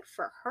say good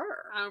for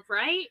her. All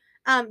right.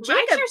 Jacob,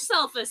 Write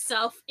yourself a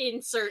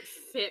self-insert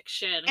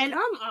fiction. And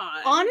come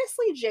on.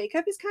 Honestly,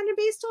 Jacob is kind of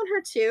based on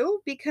her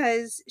too,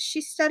 because she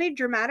studied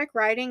dramatic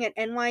writing at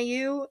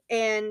NYU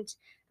and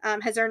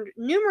has earned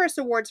numerous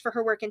awards for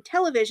her work in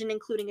television,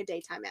 including a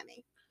Daytime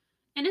Emmy.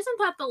 And isn't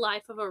that the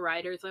life of a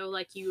writer, though?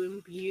 Like, you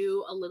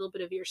imbue a little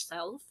bit of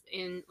yourself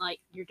in, like,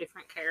 your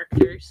different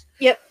characters.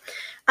 Yep.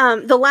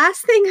 The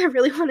last thing I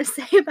really want to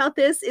say about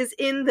this is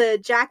in the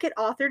jacket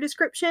author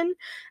description.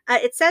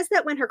 It says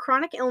that when her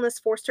chronic illness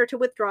forced her to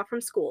withdraw from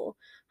school,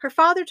 her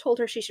father told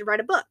her she should write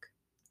a book.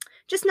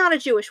 Just not a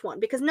Jewish one,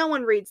 because no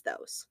one reads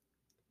those.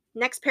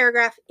 Next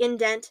paragraph,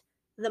 indent,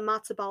 The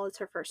Matzo Ball is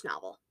her first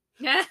novel.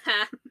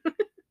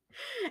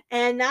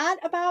 And that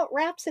about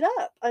wraps it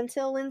up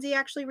until Lindsay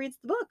actually reads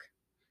the book.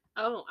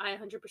 Oh, I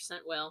 100%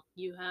 will.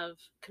 You have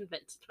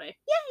convinced me.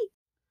 Yay!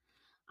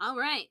 All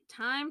right,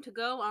 time to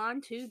go on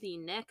to the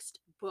next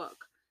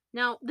book.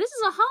 Now, this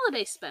is a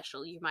holiday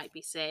special, you might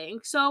be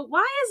saying. So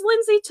why is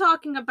Lindsay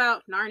talking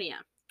about Narnia?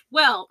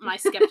 Well, my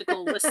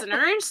skeptical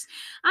listeners,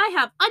 I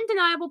have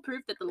undeniable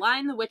proof that The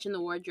Lion, the Witch, and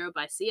the Wardrobe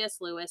by C.S.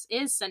 Lewis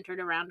is centered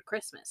around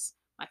Christmas.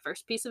 My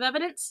first piece of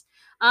evidence.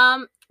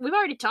 We've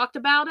already talked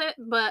about it,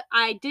 but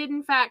I did,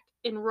 in fact,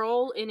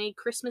 enroll in a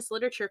Christmas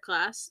literature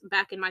class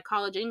back in my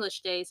college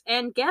English days,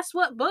 and guess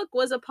what book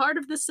was a part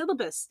of the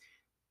syllabus?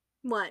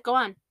 What? Go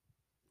on.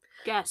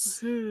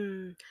 Guess.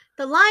 The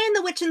Lion,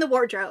 the Witch, and the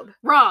Wardrobe.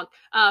 Wrong.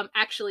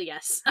 Actually,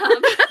 yes.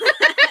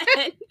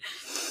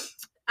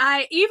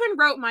 I even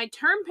wrote my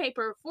term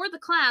paper for the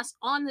class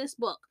on this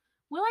book.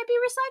 Will I be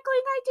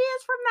recycling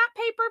ideas from that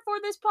paper for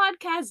this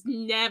podcast?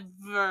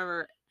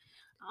 Never.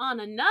 On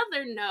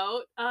another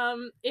note,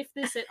 if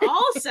this at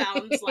all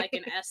sounds like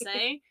an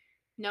essay,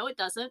 no, it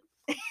doesn't.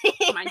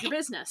 Mind your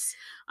business.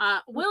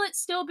 Will it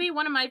still be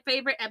one of my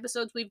favorite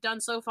episodes we've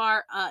done so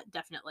far?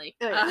 Definitely.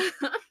 Oh,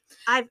 yeah.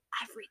 I've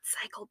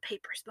recycled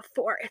papers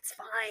before. It's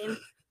fine.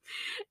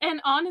 And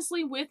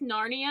honestly, with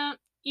Narnia,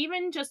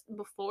 even just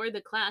before the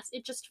class,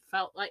 it just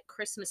felt like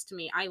Christmas to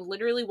me. I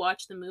literally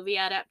watched the movie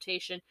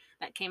adaptation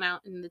that came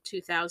out in the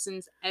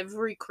 2000s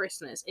every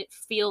Christmas. It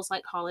feels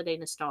like holiday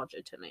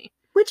nostalgia to me.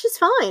 Which is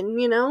fine,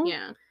 you know?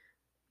 Yeah.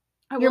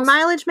 Your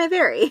mileage may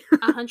vary.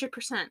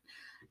 100%.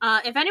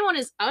 If anyone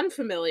is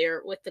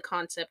unfamiliar with the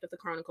concept of the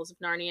Chronicles of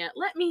Narnia,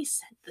 let me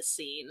set the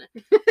scene.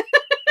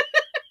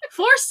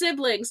 4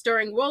 siblings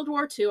during World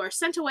War II are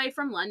sent away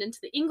from London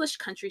to the English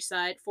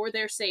countryside for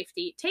their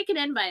safety, taken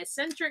in by a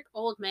eccentric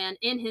old man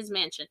in his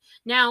mansion.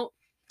 Now,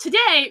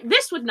 today,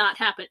 this would not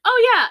happen.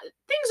 Oh yeah,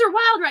 things are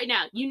wild right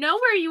now. You know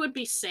where you would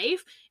be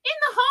safe? In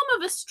the home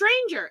of a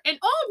stranger, an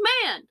old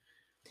man,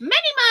 many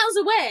miles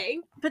away,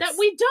 that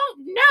we don't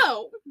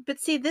know. But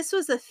see, this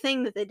was a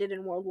thing that they did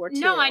in World War II.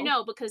 No, I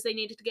know, because they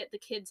needed to get the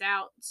kids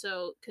out,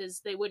 so, because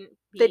they wouldn't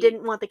be... They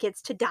didn't want the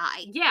kids to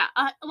die. Yeah,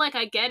 like,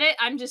 I get it.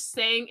 I'm just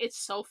saying it's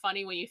so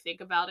funny when you think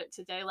about it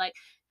today. Like,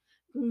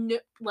 no,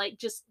 like,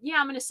 just, yeah,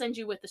 I'm going to send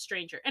you with a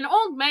stranger. An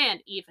old man,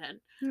 even.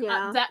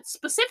 Yeah. That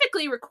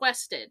specifically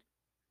requested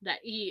that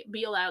he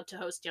be allowed to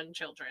host young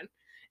children.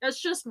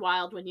 It's just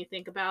wild when you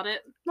think about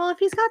it. Well, if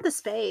he's got the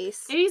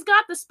space. If he's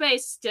got the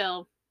space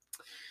still.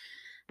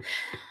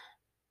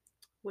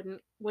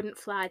 Wouldn't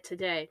fly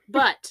today.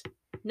 But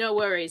no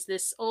worries.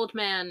 This old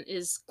man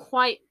is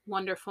quite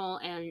wonderful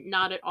and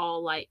not at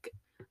all like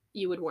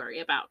you would worry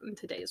about in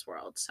today's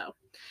world. So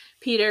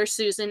Peter,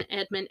 Susan,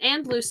 Edmund,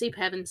 and Lucy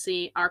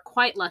Pevensey are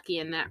quite lucky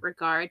in that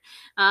regard.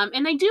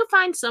 And they do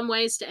find some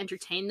ways to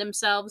entertain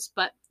themselves,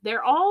 but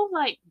they're all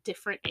like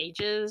different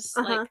ages.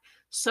 Like,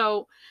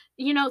 so,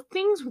 you know,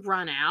 things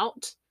run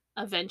out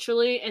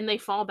eventually and they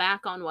fall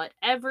back on what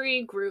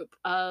every group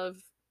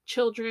of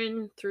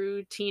children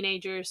through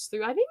teenagers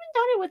through, I've even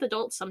done it with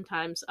adults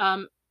sometimes,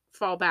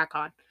 fall back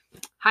on.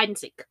 Hide and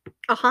seek.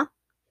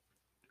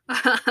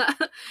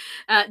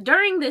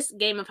 During this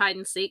game of hide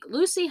and seek,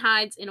 Lucy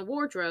hides in a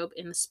wardrobe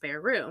in the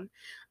spare room,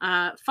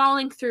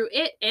 falling through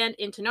it and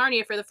into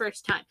Narnia for the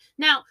first time.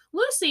 Now,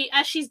 Lucy,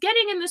 as she's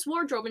getting in this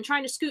wardrobe and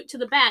trying to scoot to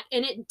the back,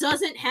 and it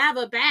doesn't have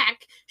a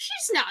back,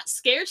 she's not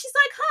scared. She's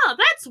like, huh,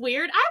 that's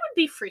weird. I would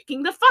be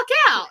freaking the fuck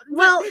out.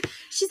 Well,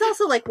 she's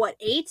also like, what,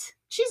 8?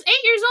 She's 8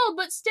 years old,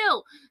 but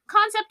still,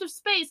 concept of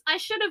space, I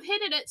should have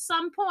hit it at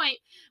some point.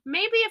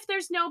 Maybe if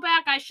there's no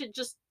back, I should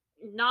just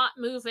not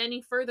move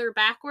any further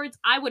backwards.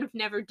 I would have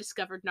never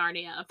discovered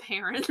Narnia,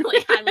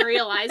 apparently, I'm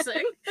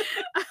realizing.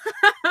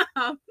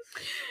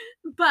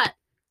 But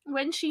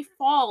when she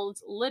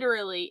falls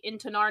literally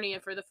into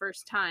Narnia for the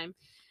first time,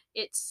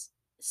 it's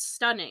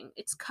stunning.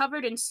 It's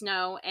covered in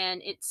snow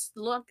and it's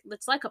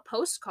like a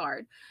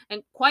postcard,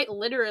 and quite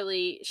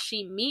literally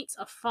she meets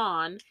a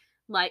fawn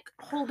like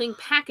holding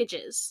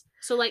packages.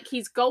 So like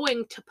he's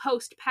going to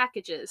post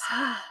packages.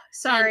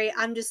 Sorry,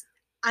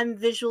 I'm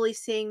visually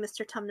seeing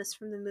Mr. Tumnus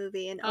from the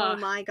movie, and oh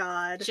my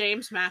god.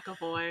 James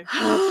McAvoy.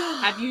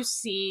 Have you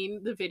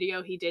seen the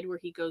video he did where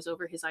he goes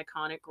over his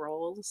iconic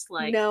roles?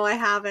 Like, no, I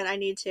haven't. I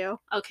need to.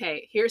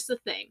 Okay, here's the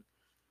thing.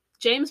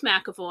 James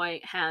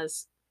McAvoy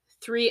has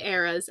 3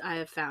 eras I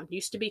have found,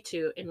 used to be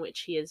 2, in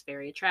which he is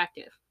very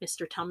attractive.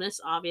 Mr. Tumnus,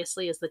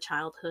 obviously, is the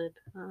childhood.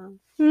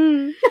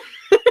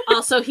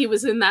 Also, he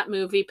was in that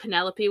movie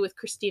Penelope with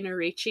Christina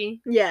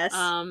Ricci. Yes.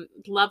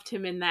 Loved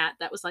him in that.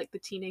 That was like the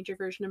teenager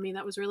version of me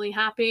that was really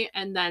happy.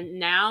 And then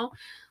now,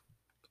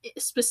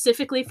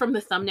 specifically from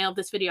the thumbnail of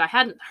this video, I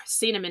hadn't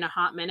seen him in a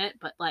hot minute,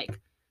 but like,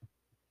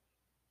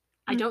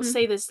 I don't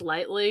say this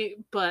lightly,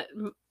 but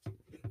I'm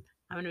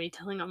going to be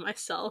telling on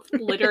myself.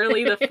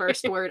 Literally the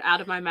first word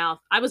out of my mouth,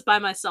 I was by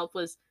myself,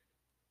 was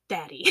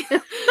daddy.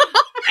 And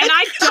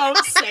I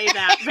don't say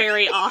that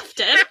very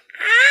often.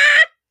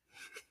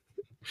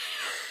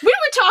 We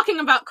were talking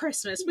about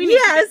Christmas. We need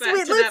to get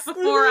back to that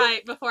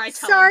before I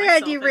tell Sorry,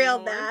 myself I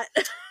derailed anymore.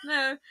 that.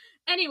 No.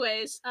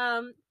 Anyways,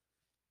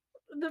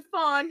 the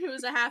fawn, who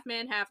is a half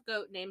man, half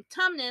goat named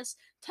Tumnus,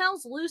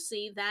 tells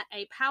Lucy that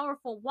a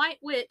powerful white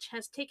witch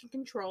has taken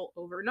control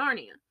over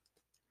Narnia.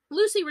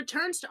 Lucy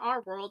returns to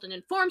our world and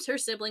informs her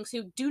siblings,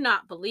 who do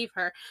not believe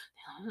her.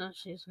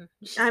 She's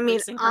I mean,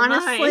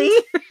 honestly,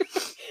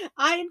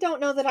 I don't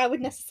know that I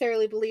would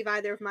necessarily believe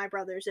either of my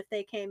brothers if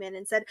they came in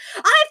and said,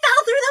 I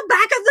fell through the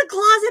back of the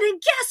closet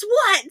and guess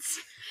what?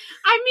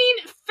 I mean,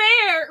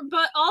 fair,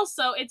 but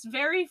also it's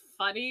very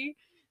funny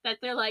that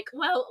they're like,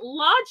 well,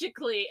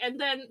 logically, and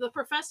then the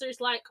professor's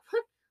like, who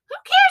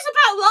cares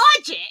about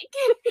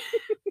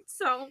logic?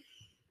 So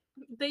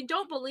they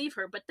don't believe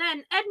her, but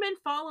then Edmund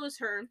follows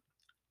her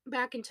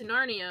back into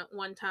Narnia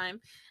one time,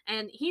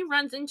 and he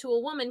runs into a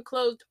woman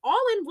clothed all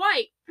in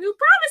white who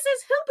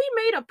promises he'll be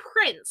made a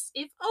prince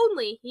if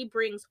only he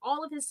brings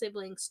all of his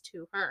siblings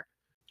to her.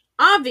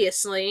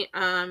 Obviously,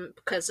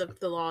 because of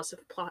the laws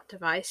of plot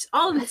device,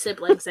 all of the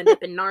siblings end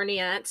up in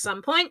Narnia at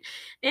some point,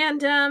 and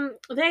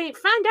they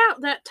find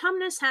out that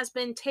Tumnus has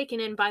been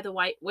taken in by the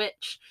White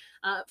Witch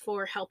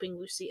for helping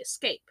Lucy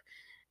escape.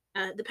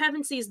 The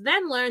Pevensies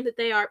then learn that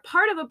they are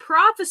part of a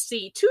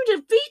prophecy to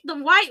defeat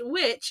the White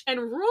Witch and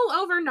rule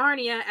over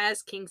Narnia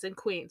as kings and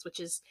queens, which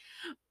is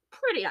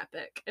pretty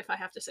epic, if I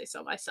have to say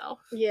so myself.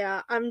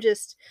 Yeah, I'm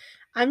just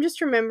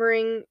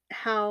remembering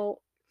how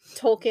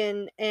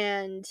Tolkien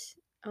and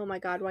oh my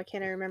god, why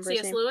can't I remember his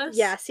C.S. name? Lewis?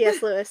 Yeah,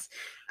 C.S. Lewis.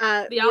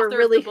 The were author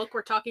really of the book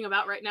we're talking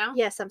about right now?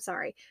 Yes, I'm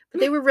sorry.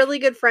 But they were really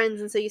good friends,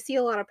 and so you see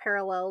a lot of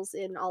parallels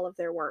in all of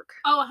their work.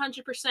 Oh,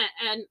 100%.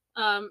 And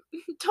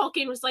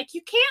Tolkien was like,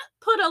 you can't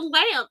put a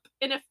lamp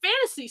in a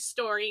fantasy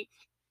story.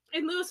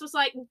 And Lewis was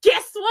like,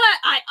 guess what?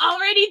 I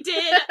already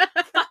did.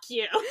 Fuck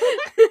you.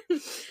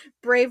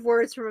 Brave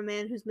words from a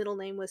man whose middle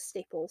name was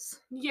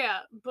Staples. Yeah,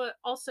 but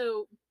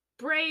also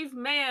brave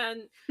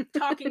man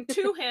talking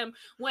to him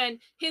when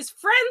his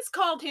friends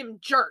called him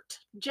Jert.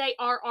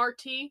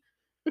 Jrrt.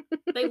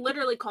 They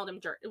literally called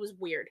him Jert. It was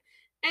weird.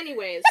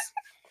 Anyways,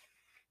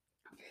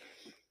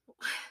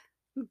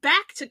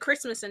 back to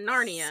Christmas in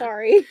Narnia.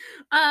 Sorry.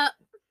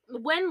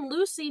 When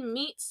Lucy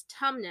meets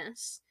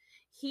Tumnus,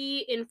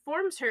 he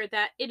informs her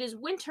that it is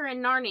winter in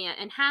Narnia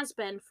and has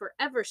been for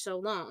ever so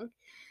long,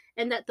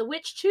 and that the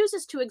witch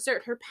chooses to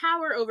exert her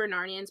power over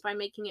Narnians by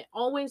making it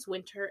always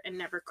winter and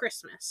never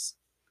Christmas.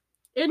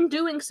 In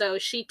doing so,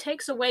 she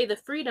takes away the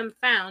freedom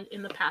found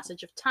in the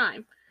passage of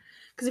time.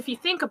 Because if you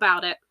think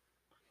about it,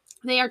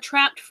 they are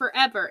trapped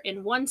forever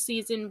in one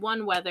season,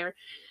 one weather.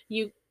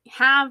 You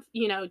have,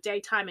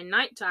 daytime and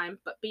nighttime,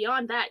 but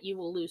beyond that, you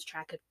will lose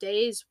track of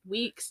days,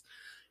 weeks.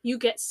 You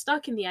get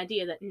stuck in the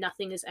idea that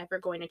nothing is ever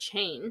going to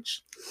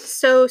change.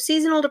 So,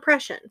 seasonal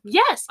depression.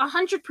 Yes,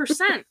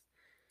 100%.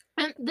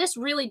 And this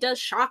really does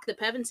shock the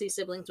Pevensey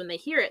siblings when they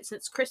hear it,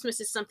 since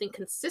Christmas is something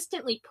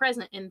consistently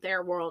present in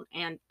their world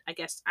and, I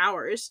guess,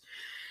 ours.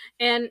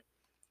 And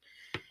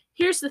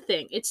here's the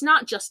thing. It's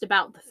not just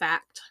about the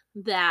fact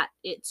that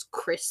it's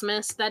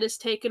Christmas that is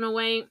taken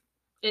away.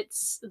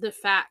 It's the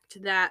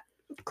fact that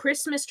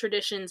Christmas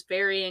traditions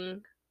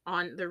varying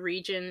on the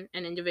region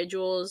and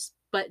individuals,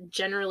 but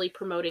generally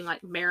promoting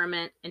like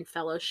merriment and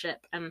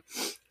fellowship and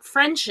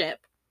friendship.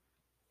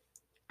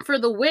 For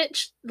the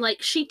witch,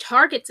 like, she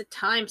targets a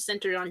time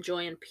centered on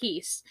joy and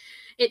peace.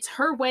 It's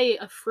her way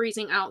of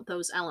freezing out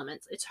those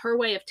elements. It's her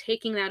way of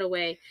taking that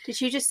away.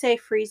 Did you just say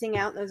freezing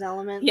out those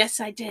elements?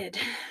 Yes, I did.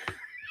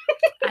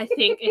 I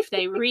think if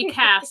they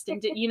recast and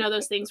did,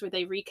 those things where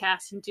they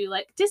recast and do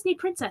like Disney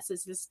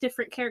princesses as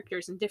different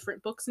characters in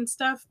different books and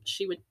stuff,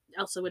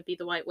 Elsa would be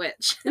the White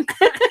Witch.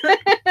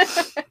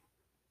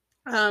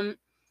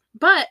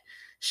 But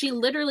she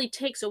literally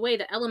takes away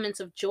the elements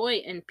of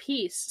joy and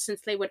peace, since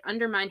they would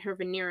undermine her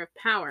veneer of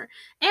power.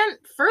 And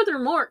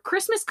furthermore,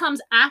 Christmas comes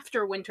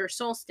after winter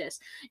solstice,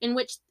 in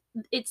which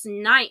it's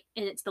night,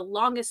 and it's the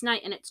longest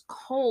night, and it's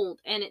cold,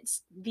 and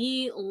it's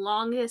the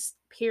longest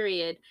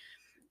period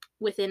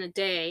within a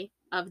day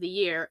of the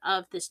year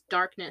of this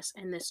darkness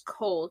and this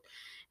cold.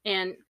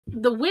 And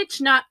the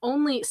witch not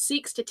only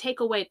seeks to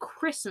take away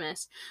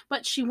Christmas,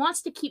 but she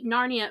wants to keep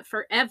Narnia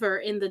forever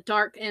in the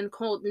dark and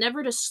cold,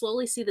 never to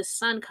slowly see the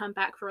sun come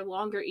back for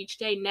longer each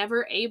day,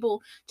 never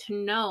able to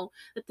know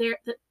that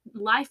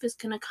life is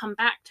going to come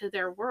back to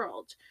their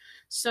world.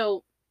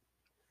 So,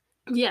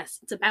 yes,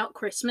 it's about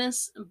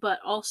Christmas, but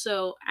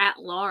also at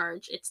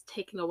large, it's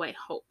taking away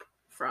hope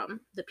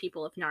from the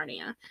people of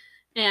Narnia.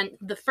 And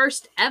the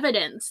first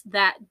evidence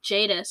that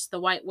Jadis, the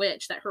White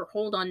Witch, that her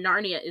hold on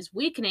Narnia is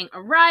weakening,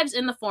 arrives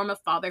in the form of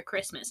Father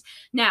Christmas.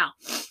 Now,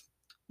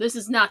 this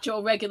is not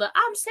your regular,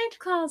 I'm Santa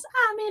Claus,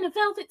 I'm in a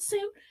velvet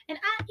suit, and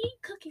I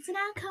eat cookies, and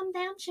I come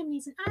down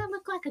chimneys, and I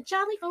look like a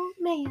jolly old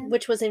man.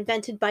 Which was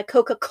invented by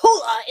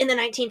Coca-Cola in the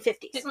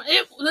 1950s.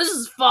 This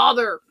is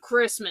Father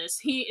Christmas.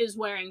 He is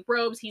wearing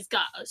robes, he's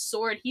got a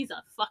sword, he's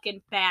a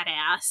fucking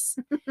badass.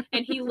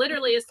 And he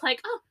literally is like,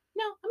 oh,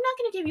 no, I'm not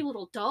going to give you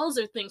little dolls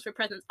or things for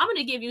presents. I'm going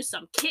to give you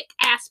some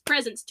kick-ass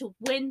presents to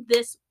win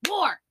this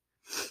war.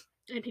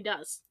 And he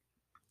does.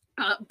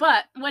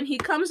 But when he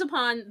comes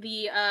upon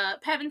the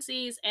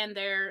Pevensies and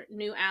their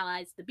new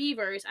allies, the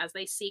Beavers, as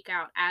they seek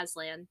out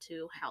Aslan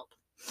to help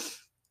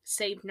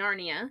save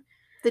Narnia.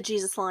 The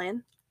Jesus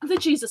Lion. The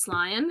Jesus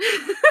Lion.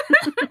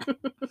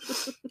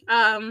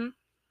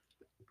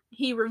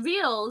 He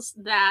reveals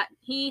that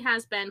he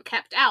has been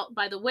kept out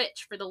by the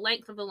witch for the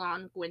length of the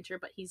long winter,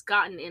 but he's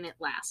gotten in at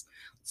last.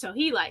 So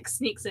he,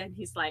 sneaks in.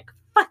 He's like,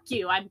 fuck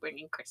you, I'm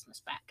bringing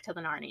Christmas back to the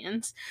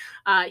Narnians.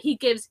 He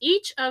gives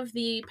each of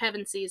the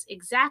Pevensies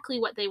exactly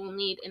what they will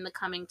need in the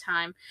coming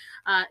time.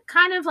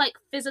 Kind of like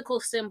physical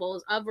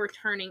symbols of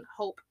returning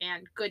hope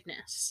and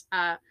goodness.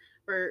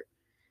 We're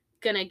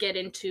gonna get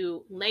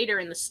into later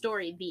in the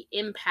story the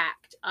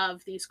impact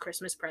of these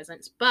Christmas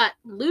presents, but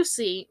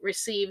Lucy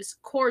receives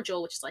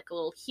cordial, which is like a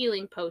little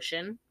healing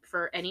potion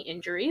for any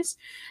injuries,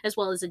 as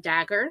well as a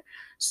dagger.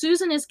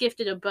 Susan is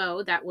gifted a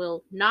bow that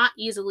will not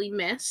easily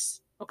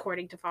miss,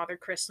 according to Father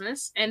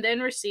Christmas, and then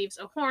receives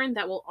a horn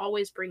that will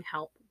always bring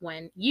help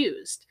when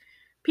used.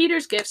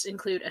 Peter's gifts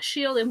include a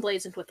shield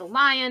emblazoned with a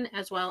lion,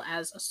 as well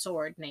as a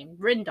sword named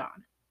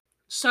Rindon.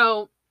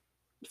 So,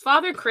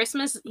 Father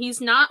Christmas, he's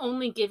not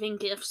only giving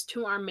gifts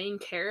to our main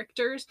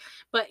characters,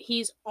 but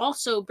he's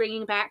also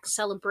bringing back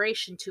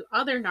celebration to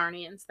other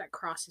Narnians that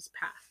cross his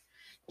path.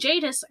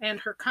 Jadis and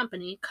her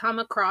company come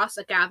across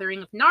a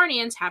gathering of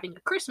Narnians having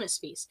a Christmas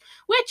feast,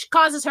 which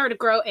causes her to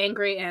grow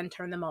angry and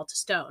turn them all to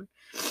stone.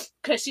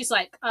 Because she's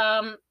like,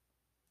 what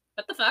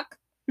the fuck?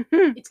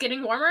 It's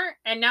getting warmer,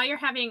 and now you're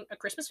having a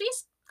Christmas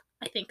feast?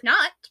 I think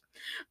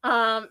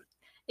not.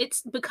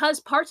 It's because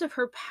parts of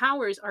her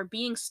powers are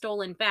being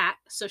stolen back,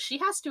 so she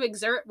has to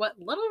exert what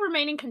little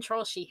remaining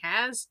control she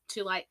has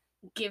to, like,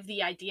 give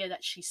the idea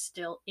that she's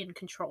still in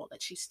control,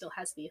 that she still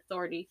has the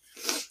authority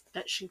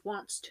that she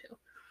wants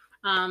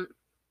to.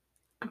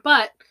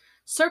 But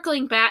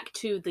circling back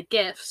to the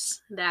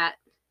gifts that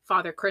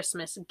Father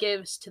Christmas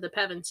gives to the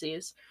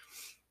Pevensies,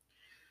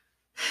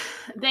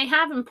 they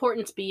have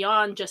importance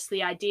beyond just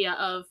the idea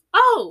of,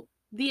 oh,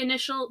 the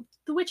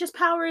witch's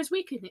power is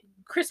weakening,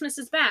 Christmas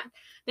is back.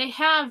 They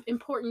have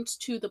importance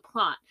to the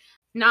plot.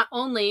 Not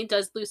only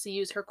does Lucy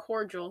use her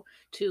cordial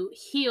to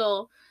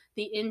heal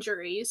the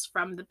injuries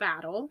from the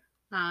battle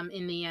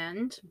in the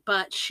end,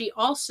 but she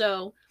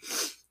also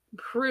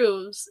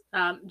proves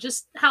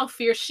just how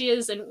fierce she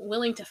is and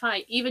willing to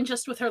fight, even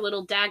just with her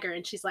little dagger.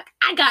 And she's like,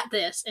 I got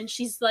this. And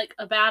she's like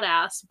a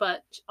badass,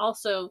 but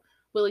also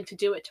willing to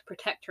do it to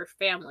protect her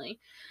family.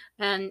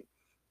 And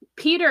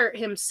Peter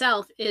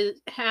himself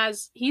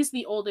he's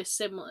the oldest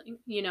sibling.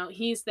 You know,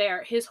 he's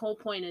there. His whole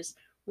point is,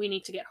 we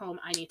need to get home.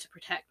 I need to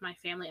protect my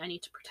family. I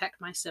need to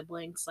protect my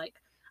siblings. Like,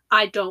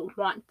 I don't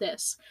want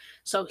this.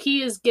 So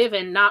he is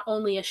given not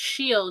only a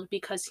shield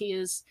because he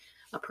is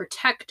a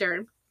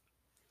protector,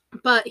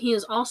 but he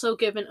is also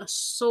given a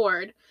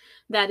sword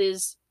that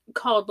is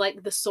called,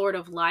 like, the Sword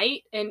of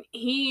Light. And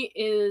he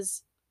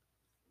is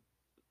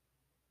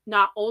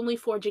not only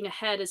forging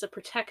ahead as a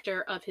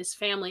protector of his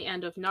family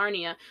and of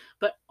Narnia,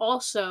 but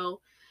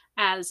also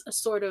as a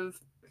sort of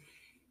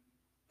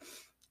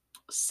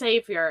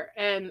savior,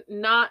 and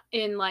not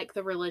in, like,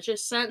 the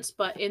religious sense,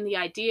 but in the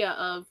idea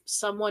of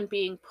someone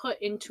being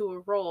put into a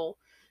role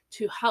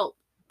to help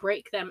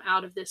break them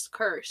out of this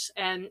curse.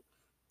 And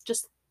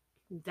just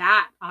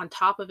that on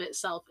top of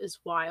itself is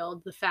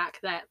wild. The fact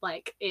that,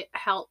 like, it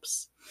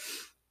helps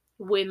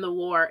win the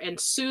war. And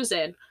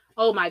Susan,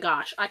 oh my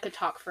gosh, I could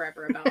talk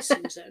forever about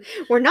Susan.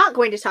 We're not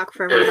going to talk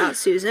forever about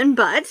Susan,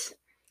 but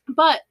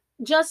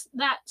just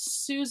that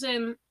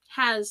Susan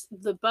has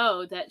the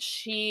bow, that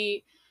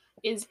she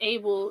is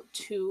able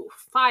to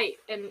fight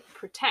and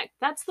protect.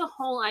 That's the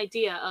whole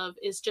idea of,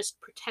 is just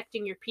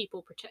protecting your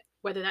people,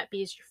 whether that be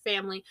your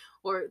family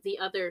or the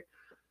other,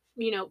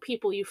 you know,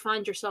 people you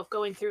find yourself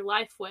going through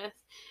life with.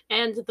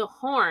 And the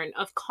horn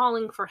of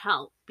calling for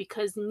help,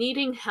 because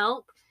needing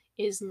help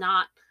is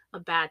not a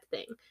bad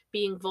thing.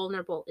 Being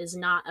vulnerable is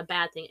not a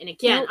bad thing. And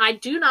again, nope. I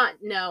do not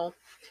know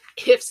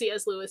if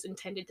C.S. Lewis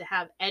intended to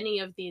have any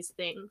of these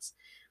things,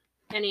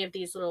 any of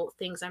these little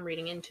things I'm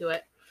reading into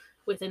it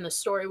within the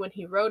story when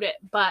he wrote it,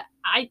 but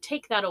I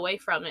take that away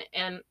from it.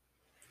 And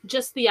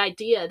just the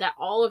idea that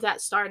all of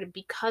that started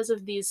because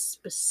of these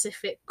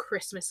specific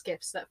Christmas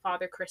gifts that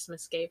Father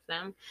Christmas gave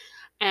them.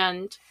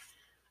 And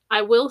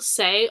I will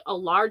say a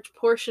large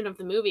portion of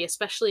the movie,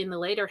 especially in the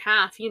later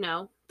half, you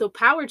know, the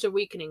powers are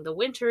weakening. The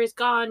winter is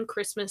gone.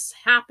 Christmas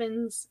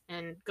happens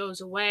and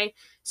goes away.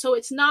 So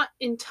it's not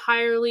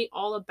entirely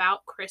all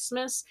about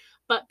Christmas,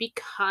 but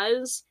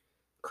because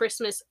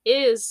Christmas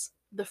is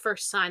the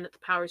first sign that the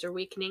powers are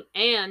weakening,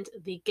 and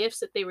the gifts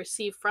that they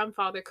receive from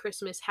Father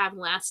Christmas have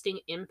lasting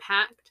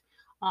impact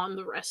on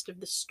the rest of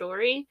the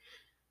story,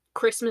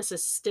 Christmas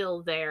is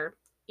still there,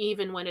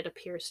 even when it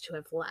appears to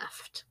have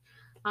left.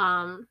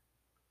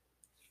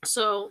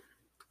 So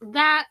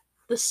that,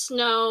 the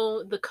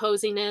snow, the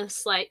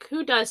coziness, like,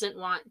 who doesn't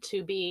want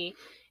to be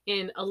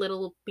in a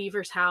little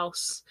beaver's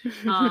house,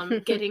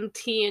 getting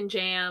tea and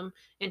jam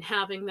and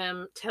having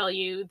them tell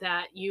you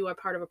that you are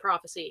part of a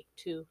prophecy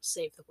to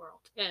save the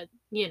world? And,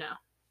 you know,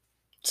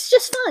 it's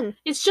just fun.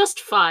 It's just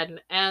fun.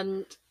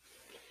 And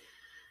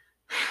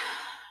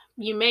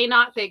you may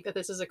not think that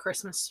this is a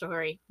Christmas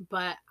story,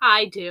 but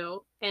I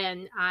do.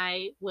 And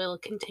I will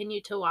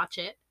continue to watch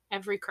it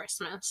every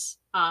Christmas.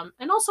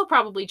 And also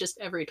probably just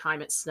every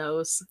time it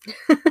snows.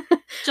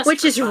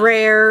 Which is fun.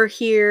 Rare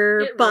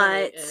here, it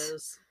but... really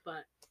is.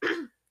 But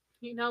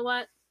you know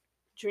what?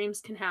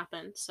 Dreams can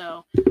happen.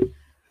 So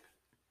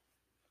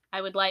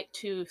I would like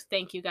to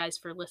thank you guys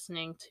for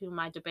listening to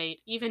my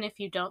debate. Even if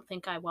you don't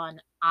think I won,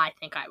 I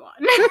think I won.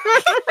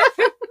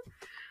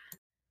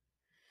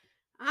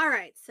 All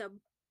right, so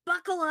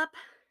buckle up.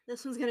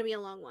 This one's going to be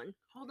a long one.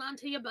 Hold on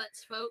to your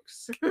butts,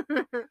 folks.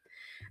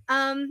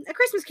 A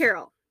Christmas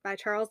Carol by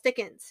Charles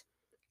Dickens.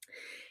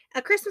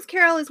 A Christmas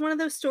Carol is one of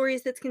those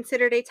stories that's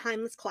considered a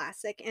timeless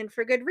classic, and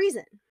for good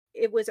reason.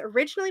 It was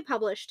originally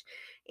published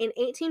in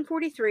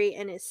 1843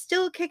 and is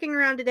still kicking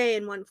around today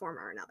in one form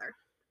or another.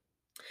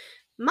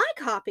 My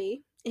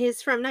copy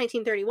is from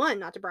 1931,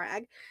 not to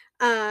brag,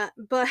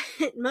 but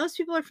most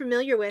people are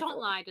familiar with... Don't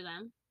lie to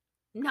them.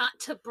 Not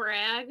to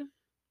brag.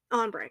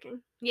 Oh, I'm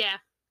bragging. Yeah.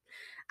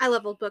 I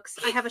love old books.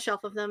 I have a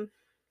shelf of them,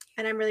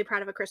 and I'm really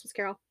proud of A Christmas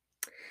Carol.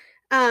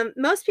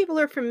 Most people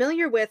are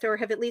familiar with or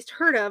have at least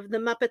heard of The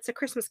Muppets A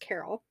Christmas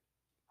Carol.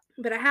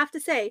 But I have to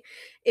say,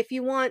 if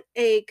you want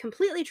a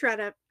completely true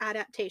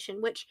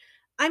adaptation, which,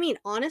 I mean,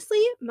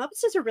 honestly,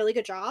 Muppets does a really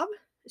good job,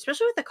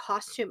 especially with the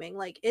costuming.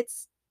 Like,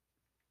 it's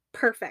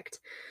perfect.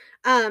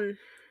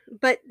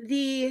 But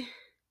the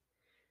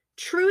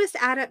truest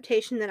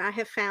adaptation that I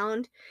have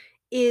found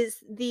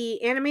is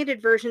the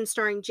animated version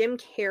starring Jim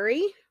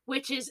Carrey.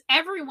 Which is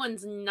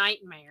everyone's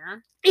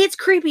nightmare. It's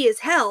creepy as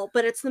hell,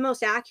 but it's the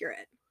most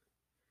accurate.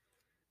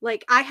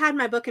 Like, I had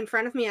my book in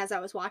front of me as I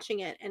was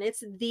watching it, and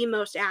it's the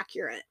most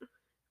accurate.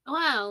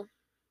 Well,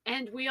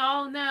 and we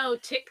all know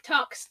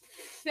TikTok's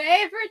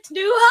favorite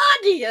new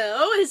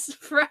audio is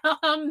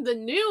from the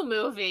new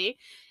movie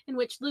in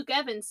which Luke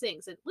Evans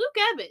sings. And Luke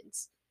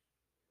Evans,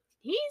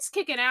 he's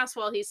kicking ass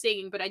while he's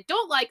singing, but I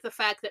don't like the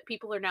fact that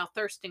people are now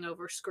thirsting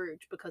over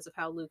Scrooge because of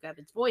how Luke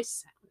Evans'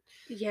 voice sounds.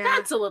 Yeah.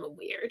 That's a little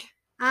weird.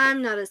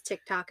 I'm not as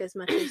TikTok as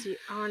much as you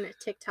on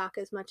TikTok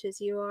as much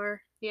as you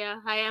are. Yeah,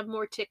 I have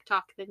more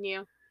TikTok than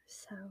you.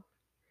 So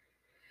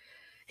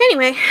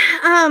anyway,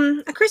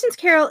 A Christmas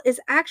Carol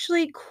is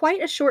actually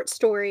quite a short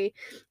story,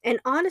 and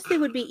honestly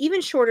would be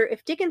even shorter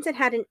if Dickens had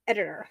had an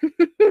editor.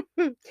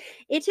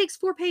 It takes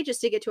 4 pages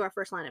to get to our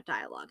first line of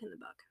dialogue in the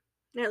book,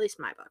 or at least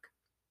my book.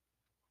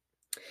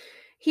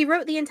 He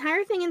wrote the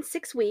entire thing in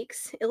 6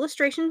 weeks,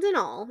 illustrations and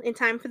all, in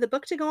time for the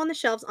book to go on the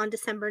shelves on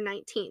December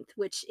 19th,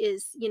 which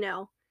is,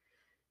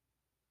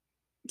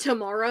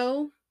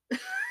 tomorrow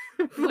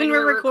when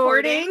we're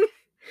recording.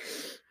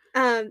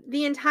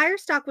 The entire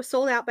stock was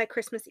sold out by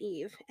Christmas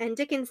Eve, and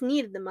Dickens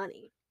needed the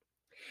money.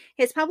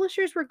 His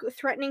publishers were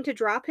threatening to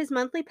drop his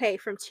monthly pay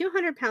from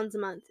 £200 a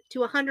month to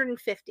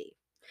 £150,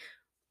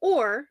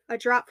 or a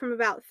drop from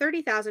about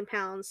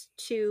 £30,000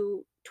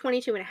 to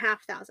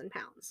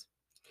 £22,500.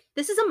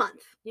 This is a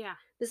month. Yeah.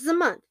 This is a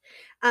month.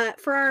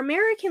 For our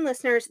American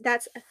listeners,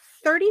 that's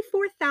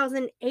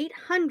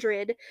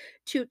 $34,800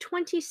 to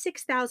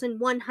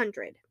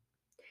 $26,100.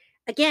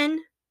 Again,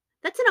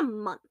 that's in a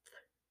month.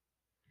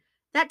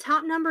 That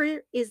top number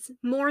is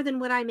more than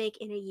what I make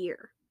in a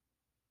year.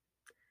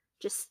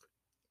 Just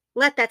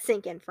let that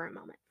sink in for a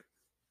moment.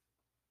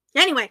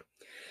 Anyway,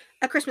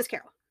 A Christmas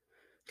Carol.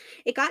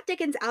 It got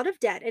Dickens out of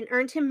debt and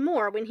earned him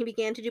more when he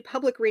began to do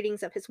public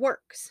readings of his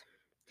works.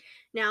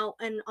 Now,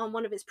 and on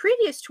one of his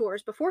previous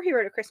tours, before he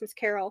wrote A Christmas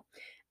Carol,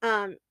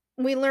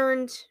 we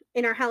learned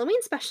in our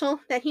Halloween special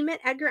that he met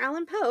Edgar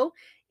Allan Poe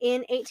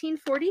in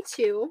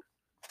 1842,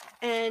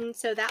 and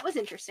so that was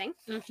interesting.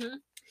 Mm-hmm.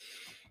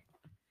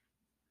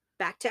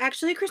 Back to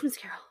actually A Christmas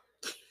Carol.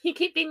 You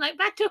keep being like,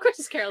 back to A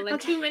Christmas Carol,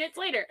 and 2 minutes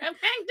later, I'm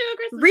back to A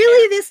Christmas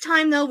Really, Carol. this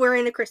time, though, we're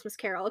in A Christmas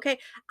Carol, okay?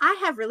 I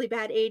have really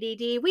bad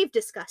ADD. We've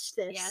discussed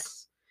this.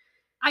 Yes.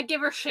 I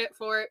give her shit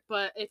for it,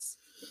 but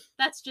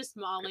that's just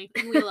Molly,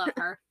 and we love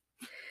her.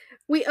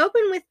 We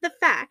open with the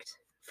fact,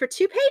 for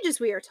 2 pages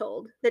we are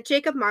told, that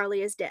Jacob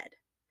Marley is dead.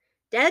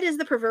 Dead is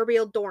the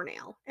proverbial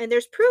doornail, and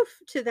there's proof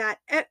to that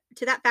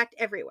fact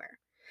everywhere.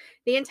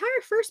 The entire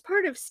first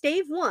part of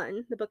Stave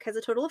 1, the book has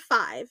a total of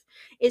 5,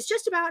 is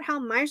just about how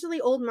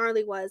miserly old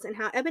Marley was and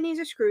how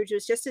Ebenezer Scrooge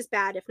was just as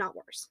bad, if not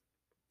worse.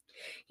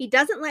 He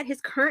doesn't let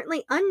his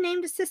currently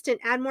unnamed assistant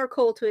add more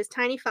coal to his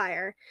tiny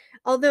fire,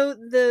 although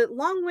the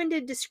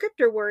long-winded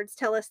descriptor words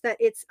tell us that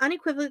it's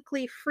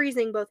unequivocally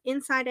freezing both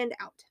inside and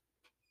out.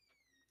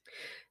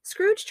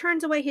 Scrooge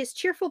turns away his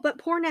cheerful but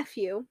poor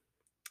nephew,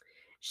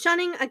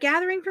 shunning a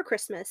gathering for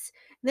Christmas,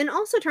 then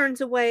also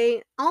turns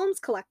away alms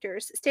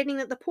collectors, stating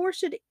that the poor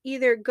should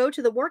either go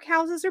to the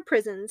workhouses or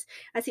prisons,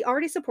 as he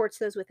already supports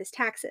those with his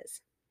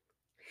taxes.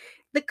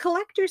 The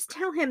collectors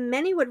tell him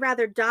many would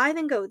rather die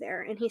than go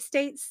there, and he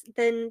states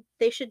then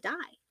they should die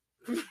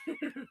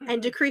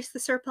and decrease the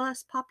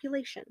surplus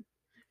population.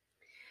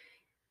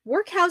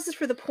 Workhouses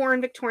for the poor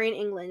in Victorian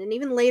England, and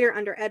even later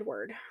under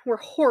Edward, were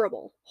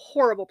horrible,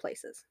 horrible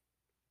places.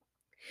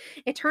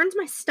 It turns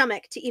my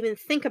stomach to even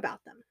think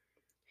about them.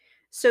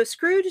 So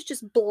Scrooge is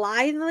just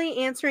blithely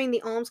answering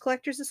the alms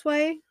collectors this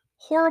way.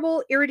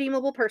 Horrible,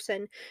 irredeemable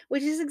person,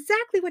 which is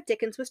exactly what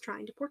Dickens was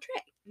trying to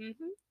portray.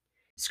 Mm-hmm.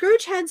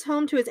 Scrooge heads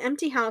home to his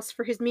empty house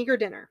for his meager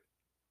dinner.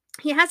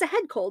 He has a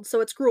head cold,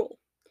 so it's gruel.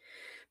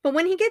 But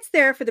when he gets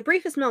there, for the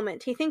briefest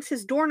moment, he thinks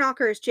his door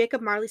knocker is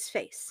Jacob Marley's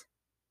face.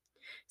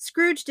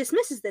 Scrooge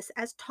dismisses this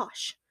as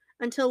tosh,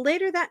 until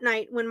later that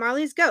night when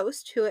Marley's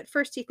ghost, who at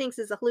first he thinks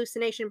is a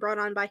hallucination brought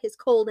on by his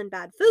cold and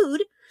bad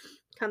food,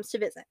 comes to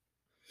visit.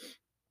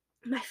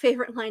 My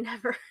favorite line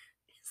ever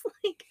is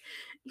like,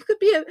 you could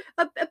be a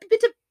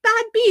bit of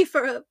bad beef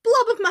or a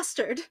blob of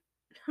mustard.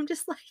 I'm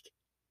just like,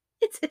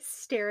 it's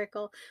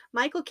hysterical.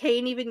 Michael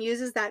Caine even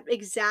uses that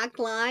exact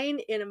line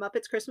in A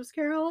Muppet's Christmas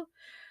Carol.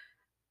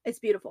 It's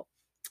beautiful.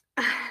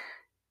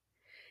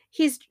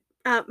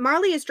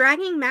 Marley is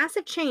dragging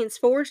massive chains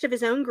forged of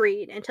his own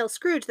greed and tells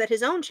Scrooge that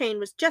his own chain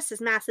was just as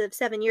massive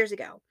 7 years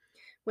ago,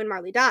 when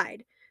Marley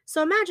died.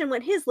 So imagine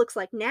what his looks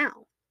like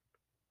now.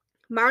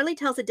 Marley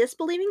tells a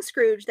disbelieving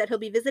Scrooge that he'll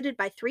be visited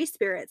by 3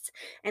 spirits,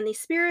 and these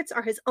spirits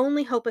are his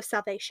only hope of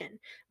salvation,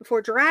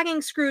 before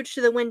dragging Scrooge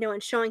to the window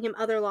and showing him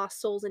other lost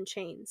souls in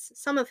chains,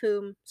 some of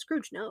whom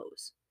Scrooge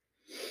knows.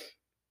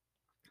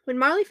 When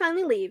Marley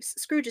finally leaves,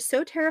 Scrooge is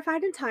so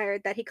terrified and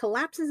tired that he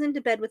collapses into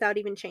bed without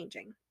even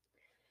changing.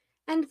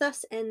 And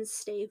thus ends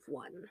Stave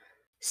 1.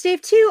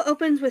 Stave 2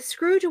 opens with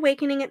Scrooge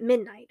awakening at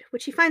midnight,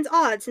 which he finds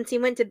odd since he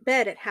went to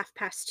bed at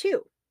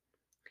 2:30.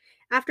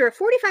 After a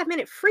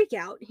 45-minute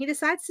freakout, he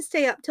decides to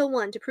stay up till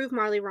 1 to prove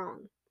Marley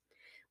wrong.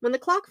 When the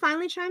clock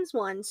finally chimes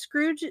 1,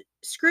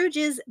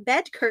 Scrooge's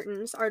bed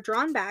curtains are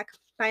drawn back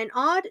by an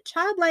odd,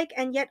 childlike,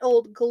 and yet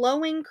old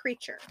glowing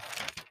creature.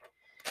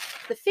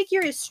 The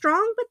figure is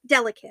strong but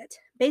delicate,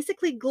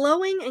 basically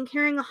glowing and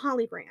carrying a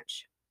holly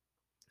branch.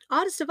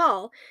 Oddest of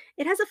all,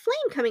 it has a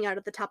flame coming out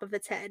of the top of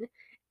its head,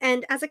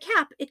 and as a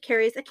cap, it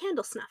carries a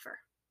candle snuffer.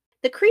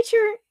 The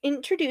creature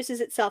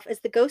introduces itself as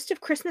the ghost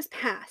of Christmas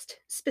past,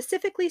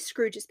 specifically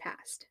Scrooge's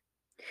past.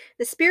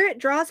 The spirit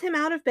draws him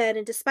out of bed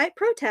and, despite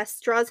protests,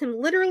 draws him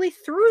literally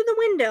through the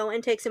window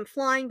and takes him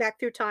flying back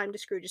through time to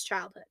Scrooge's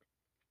childhood.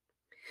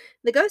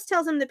 The ghost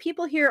tells him the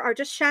people here are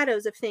just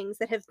shadows of things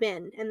that have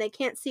been, and they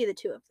can't see the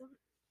 2 of them.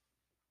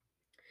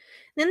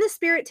 Then the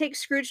spirit takes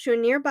Scrooge to a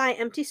nearby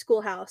empty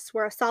schoolhouse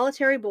where a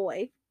solitary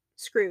boy,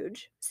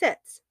 Scrooge,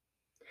 sits.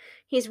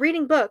 He's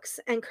reading books,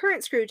 and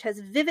current Scrooge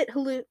has vivid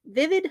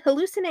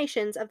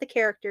hallucinations of the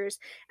characters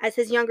as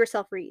his younger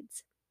self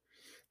reads.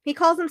 He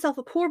calls himself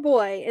a poor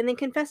boy, and then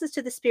confesses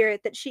to the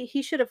spirit that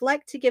he should have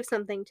liked to give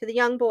something to the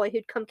young boy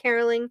who'd come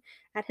caroling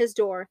at his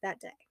door that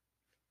day.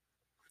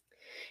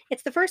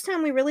 It's the first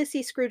time we really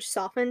see Scrooge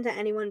soften to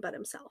anyone but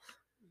himself.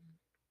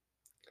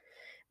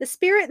 The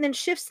spirit then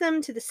shifts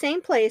them to the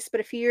same place, but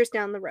a few years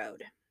down the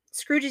road.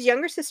 Scrooge's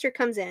younger sister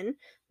comes in,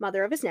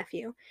 mother of his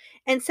nephew,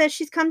 and says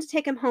she's come to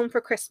take him home for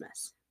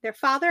Christmas. Their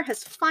father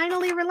has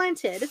finally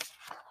relented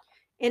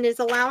and is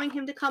allowing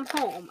him to come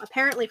home,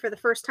 apparently for the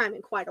first time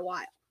in quite a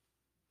while.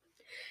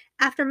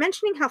 After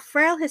mentioning how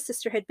frail his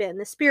sister had been,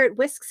 the spirit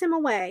whisks him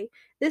away,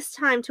 this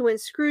time to when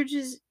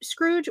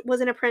Scrooge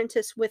was an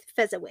apprentice with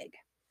Fezziwig.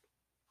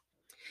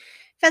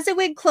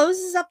 Fezziwig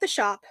closes up the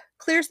shop,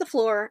 clears the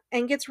floor,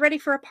 and gets ready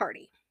for a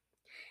party.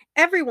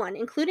 Everyone,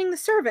 including the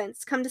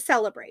servants, come to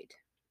celebrate.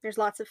 There's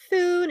lots of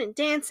food and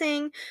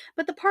dancing,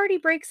 but the party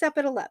breaks up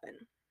at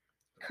 11.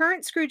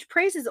 Current Scrooge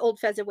praises old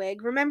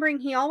Fezziwig, remembering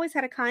he always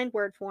had a kind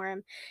word for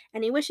him,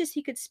 and he wishes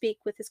he could speak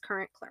with his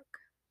current clerk.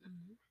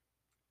 Mm-hmm.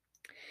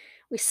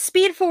 We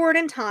speed forward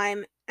in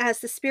time as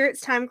the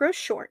spirit's time grows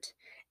short,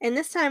 and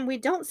this time we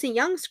don't see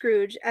young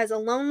Scrooge as a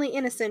lonely,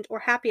 innocent, or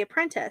happy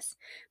apprentice,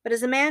 but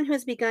as a man who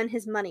has begun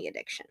his money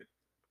addiction.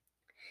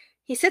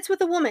 He sits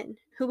with a woman,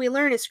 who we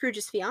learn is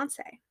Scrooge's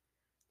fiancée.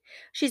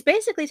 She's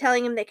basically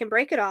telling him they can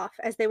break it off,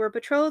 as they were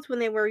betrothed when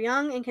they were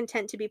young and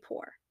content to be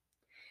poor.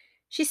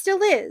 She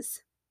still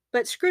is,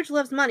 but Scrooge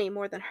loves money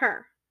more than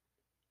her.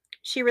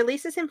 She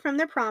releases him from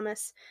their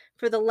promise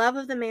for the love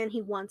of the man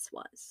he once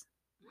was.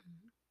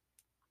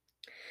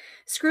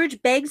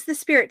 Scrooge begs the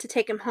spirit to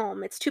take him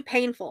home. It's too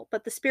painful,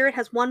 but the spirit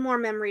has one more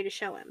memory to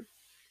show him.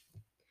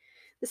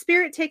 The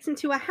spirit takes him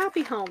to a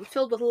happy home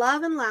filled with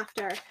love and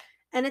laughter,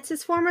 and it's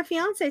his former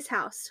fiancée's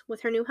house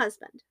with her new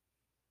husband.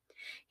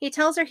 He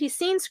tells her he's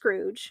seen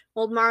Scrooge.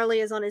 Old Marley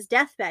is on his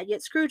deathbed,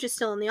 yet Scrooge is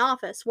still in the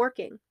office,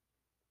 working,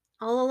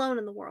 all alone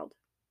in the world.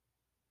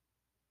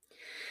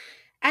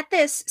 At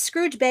this,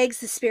 Scrooge begs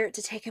the spirit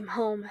to take him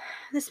home.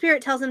 The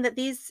spirit tells him that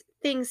these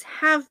things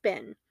have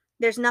been.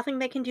 There's nothing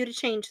they can do to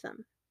change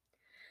them.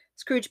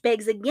 Scrooge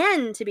begs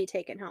again to be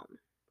taken home.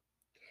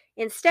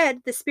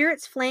 Instead, the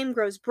spirit's flame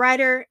grows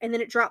brighter, and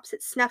then it drops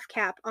its snuff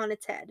cap on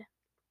its head.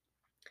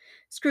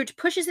 Scrooge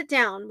pushes it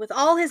down with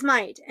all his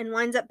might and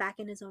winds up back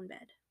in his own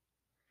bed.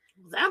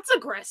 That's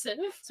aggressive.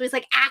 So he's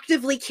like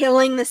actively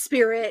killing the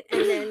spirit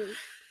and then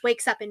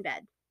wakes up in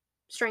bed,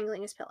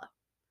 strangling his pillow.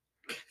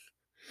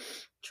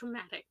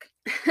 Traumatic.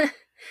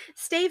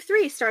 Stave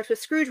 3 starts with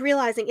Scrooge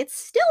realizing it's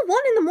still 1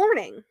 in the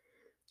morning.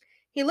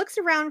 He looks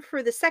around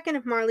for the second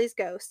of Marley's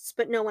ghosts,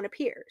 but no one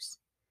appears.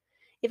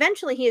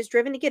 Eventually, he is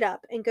driven to get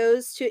up and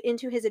goes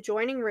into his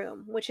adjoining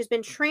room, which has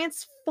been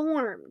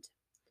transformed.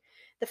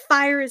 The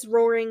fire is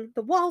roaring,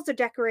 the walls are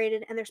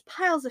decorated, and there's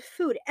piles of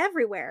food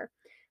everywhere,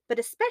 but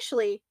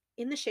especially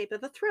in the shape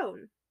of a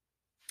throne.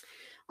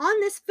 On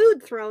this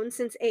food throne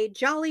sits a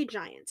jolly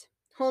giant,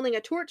 holding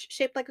a torch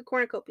shaped like a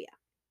cornucopia.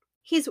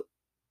 He's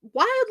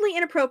wildly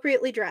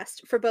inappropriately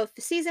dressed for both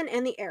the season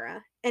and the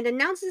era, and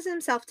announces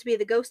himself to be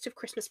the ghost of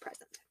Christmas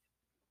present.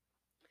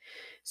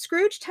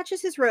 Scrooge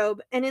touches his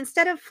robe, and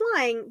instead of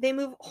flying, they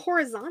move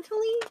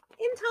horizontally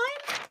in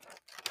time.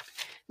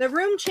 The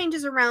room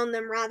changes around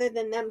them rather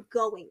than them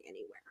going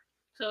anywhere.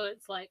 So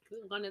it's like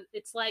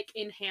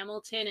in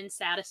Hamilton and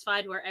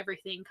Satisfied, where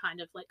everything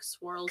kind of like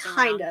swirls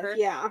around her.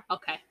 Yeah.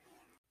 Okay.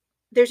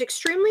 There's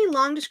extremely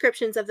long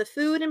descriptions of the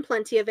food and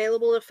plenty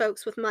available to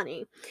folks with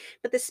money,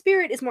 but the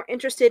spirit is more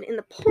interested in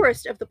the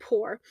poorest of the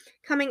poor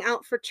coming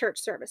out for church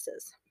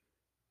services.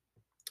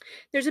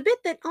 There's a bit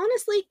that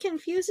honestly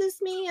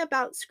confuses me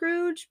about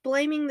Scrooge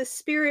blaming the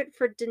spirit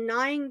for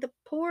denying the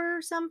poor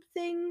or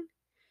something.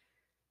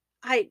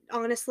 I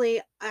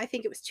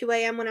think it was 2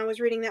 a.m. when I was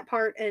reading that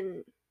part,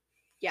 and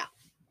yeah.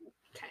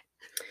 Okay.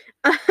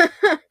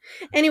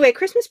 Anyway,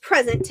 Christmas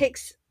Present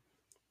takes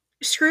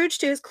Scrooge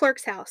to his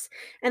clerk's house,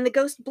 and the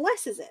ghost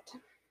blesses it.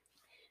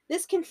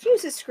 This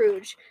confuses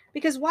Scrooge,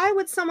 because why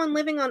would someone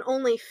living on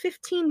only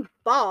 15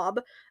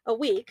 bob a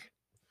week,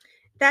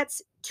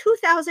 that's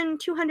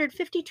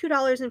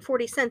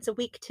 $2,252.40 a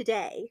week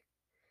today,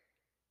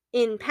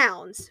 in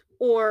pounds,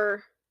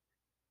 or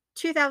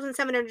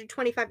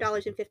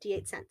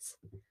 $2,725.58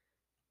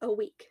 a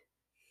week.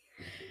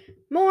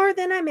 More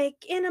than I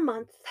make in a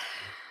month.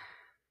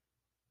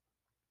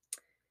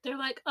 They're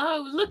like,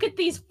 oh, look at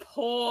these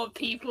poor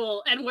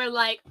people. And we're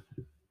like,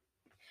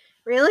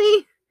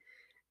 Really?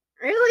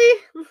 Really?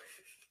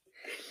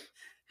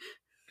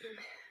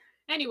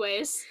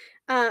 anyways.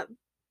 But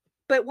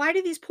why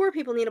do these poor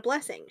people need a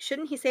blessing?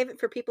 Shouldn't he save it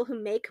for people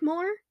who make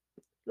more?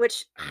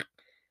 Which,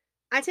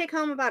 I take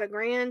home about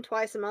 $1,000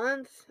 twice a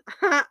month.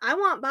 I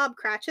want Bob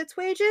Cratchit's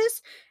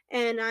wages,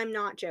 and I'm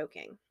not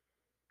joking.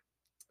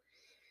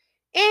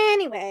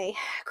 Anyway,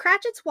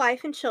 Cratchit's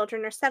wife and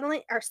children are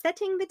setting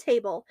the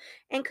table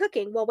and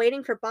cooking while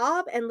waiting for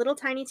Bob and little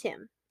tiny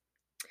Tim.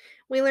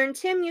 We learn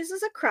Tim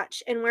uses a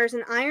crutch and wears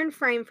an iron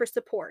frame for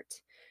support.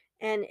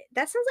 And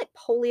that sounds like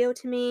polio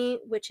to me,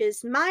 which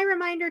is my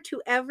reminder to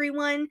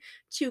everyone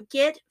to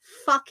get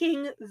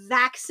fucking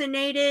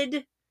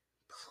vaccinated.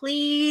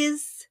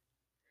 Please.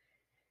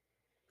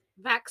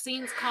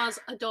 Vaccines cause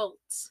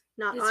adults.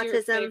 Not is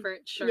autism. Your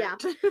favorite shirt. Yeah,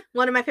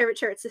 one of my favorite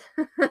shirts.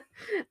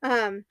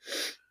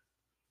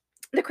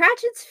 The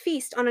Cratchits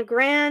feast on a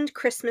grand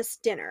Christmas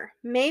dinner,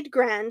 made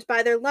grand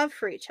by their love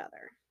for each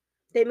other.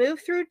 They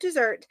move through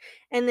dessert,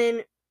 and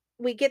then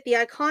we get the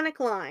iconic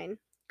line,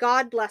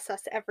 God bless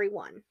us,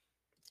 everyone.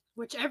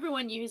 Which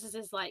everyone uses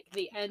as like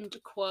the end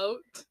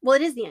quote. Well,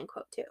 it is the end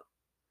quote, too.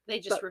 They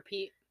just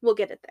repeat. We'll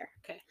get it there.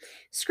 Okay.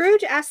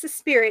 Scrooge asks the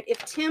spirit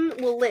if Tim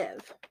will live,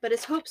 but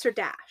his hopes are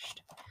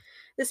dashed.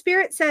 The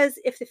spirit says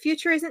if the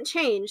future isn't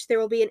changed, there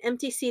will be an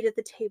empty seat at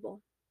the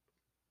table.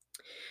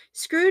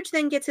 Scrooge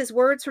then gets his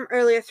words from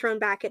earlier thrown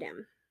back at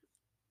him.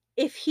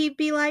 If he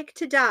be like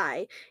to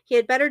die, he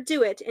had better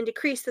do it and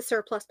decrease the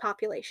surplus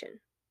population.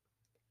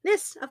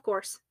 This, of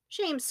course,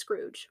 shames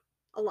Scrooge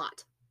a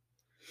lot.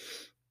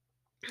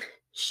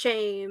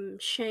 Shame,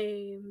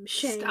 shame,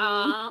 shame.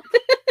 Stop.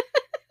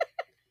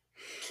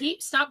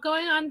 Stop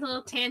going on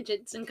little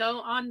tangents and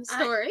go on the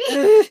story.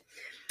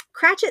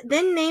 Cratchit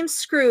then names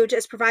Scrooge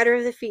as provider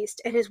of the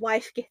feast, and his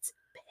wife gets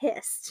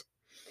pissed.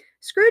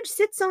 Scrooge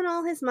sits on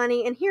all his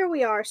money, and here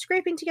we are,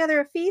 scraping together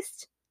a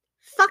feast.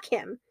 Fuck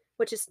him,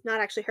 which is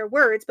not actually her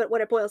words, but what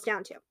it boils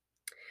down to.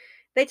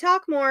 They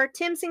talk more,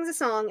 Tim sings a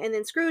song, and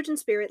then Scrooge and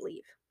Spirit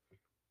leave.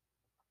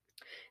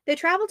 They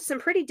travel to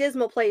some pretty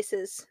dismal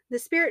places, the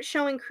Spirit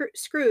showing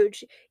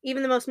Scrooge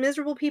even the most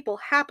miserable people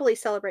happily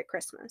celebrate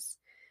Christmas.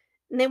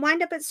 And they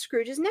wind up at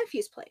Scrooge's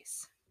nephew's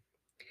place.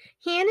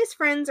 He and his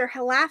friends are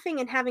laughing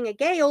and having a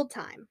gay old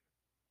time.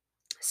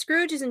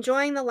 Scrooge is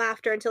enjoying the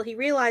laughter until he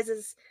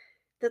realizes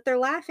that they're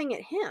laughing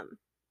at him.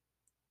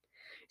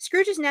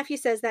 Scrooge's nephew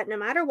says that no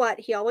matter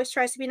what, he always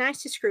tries to be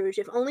nice to Scrooge,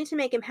 if only to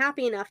make him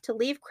happy enough to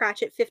leave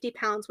Cratchit 50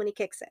 pounds when he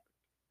kicks it.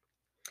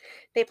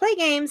 They play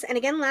games and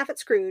again laugh at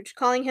Scrooge,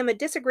 calling him a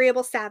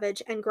disagreeable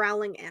savage and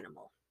growling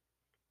animal.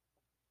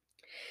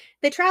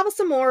 They travel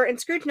some more, and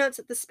Scrooge notes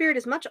that the Spirit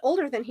is much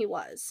older than he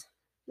was.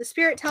 The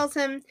Spirit tells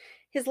him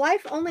his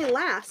life only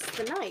lasts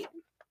the night.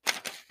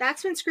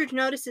 That's when Scrooge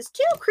notices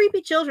 2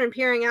 creepy children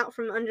peering out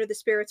from under the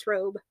Spirit's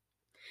robe.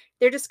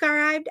 They're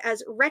described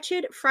as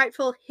wretched,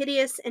 frightful,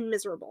 hideous, and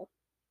miserable.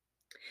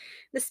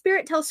 The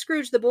Spirit tells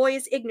Scrooge the boy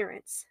is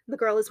ignorance, the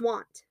girl is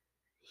want.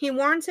 He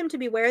warns him to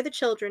beware the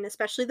children,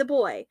 especially the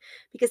boy,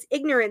 because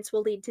ignorance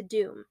will lead to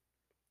doom.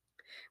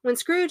 When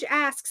Scrooge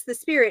asks the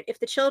Spirit if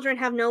the children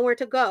have nowhere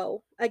to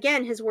go,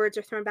 again his words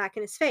are thrown back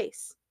in his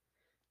face.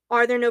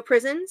 Are there no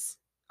prisons?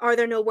 Are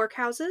there no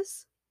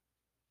workhouses?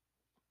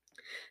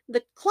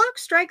 The clock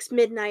strikes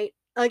midnight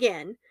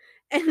again,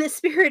 and the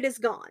Spirit is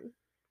gone.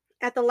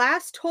 At the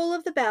last toll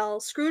of the bell,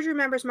 Scrooge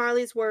remembers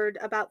Marley's word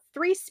about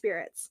 3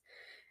 spirits,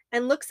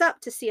 and looks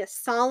up to see a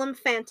solemn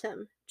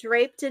phantom,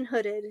 draped and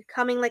hooded,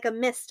 coming like a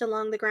mist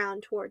along the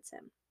ground towards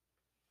him.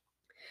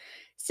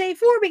 Stave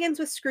 4 begins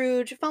with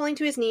Scrooge falling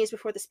to his knees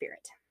before the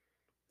Spirit.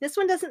 This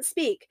one doesn't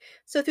speak,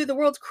 so through the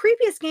world's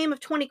creepiest game of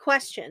 20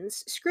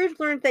 questions, Scrooge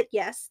learned that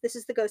yes, this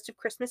is the ghost of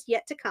Christmas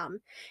yet to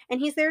come, and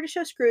he's there to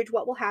show Scrooge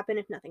what will happen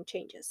if nothing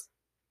changes.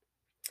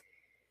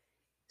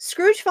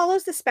 Scrooge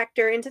follows the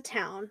spectre into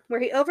town, where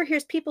he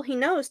overhears people he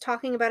knows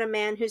talking about a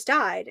man who's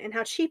died and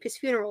how cheap his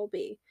funeral will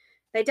be.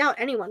 They doubt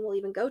anyone will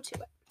even go to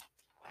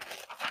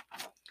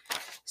it.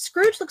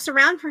 Scrooge looks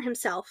around for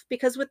himself,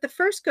 because with the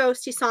first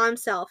ghost he saw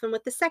himself, and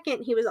with the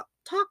second he was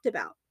talked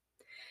about.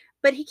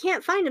 But he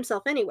can't find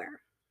himself anywhere.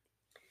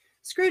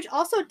 Scrooge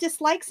also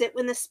dislikes it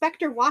when the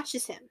spectre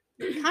watches him.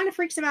 It kind of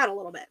freaks him out a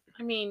little bit.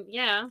 I mean,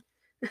 yeah.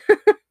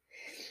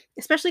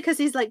 especially because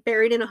he's like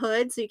buried in a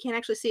hood, so you can't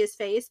actually see his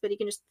face, but you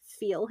can just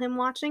feel him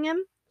watching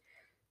him.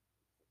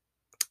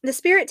 The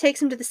spirit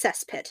takes him to the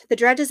cesspit, the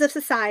drudges of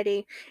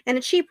society, and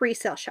a cheap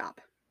resale shop.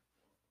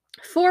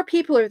 4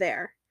 people are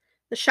there: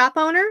 the shop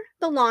owner,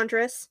 the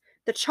laundress,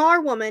 the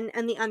charwoman,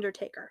 and the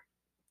undertaker.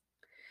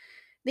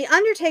 The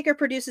undertaker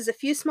produces a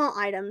few small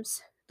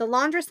items, the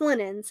laundress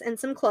linens and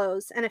some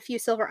clothes, and a few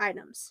silver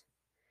items.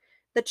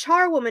 The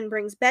charwoman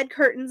brings bed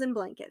curtains and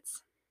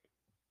blankets.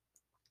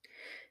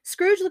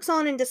 Scrooge looks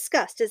on in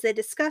disgust as they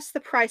discuss the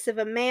price of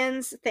a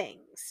man's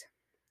things.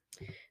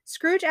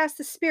 Scrooge asks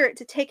the spirit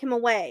to take him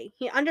away.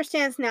 He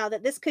understands now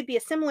that this could be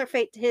a similar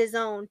fate to his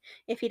own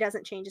if he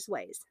doesn't change his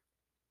ways.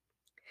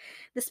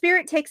 The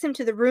spirit takes him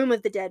to the room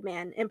of the dead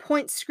man and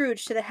points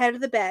Scrooge to the head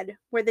of the bed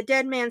where the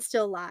dead man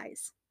still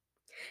lies.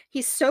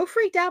 He's so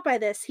freaked out by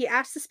this, he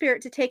asks the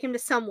spirit to take him to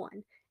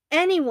someone,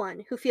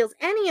 anyone who feels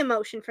any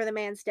emotion for the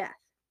man's death.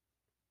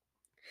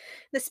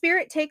 The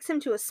spirit takes him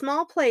to a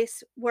small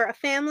place where a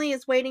family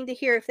is waiting to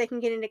hear if they can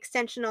get an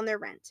extension on their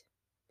rent.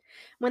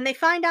 When they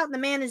find out the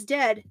man is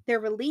dead, they're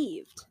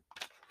relieved.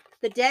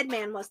 The dead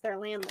man was their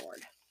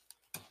landlord.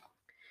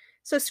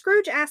 So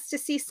Scrooge asks to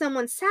see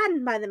someone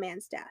saddened by the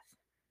man's death.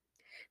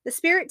 The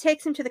spirit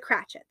takes him to the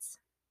Cratchits.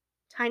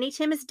 Tiny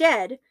Tim is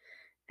dead,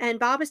 and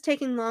Bob is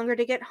taking longer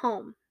to get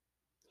home.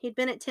 He'd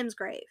been at Tim's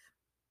grave.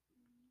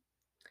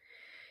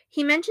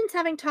 He mentions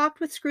having talked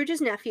with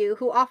Scrooge's nephew,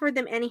 who offered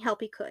them any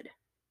help he could.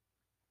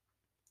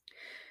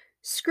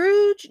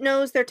 Scrooge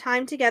knows their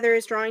time together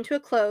is drawing to a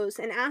close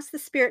and asks the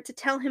spirit to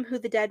tell him who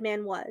the dead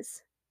man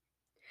was.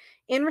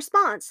 In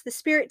response, the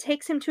spirit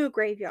takes him to a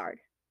graveyard.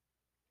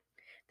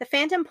 The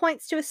phantom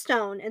points to a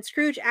stone, and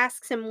Scrooge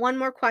asks him one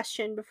more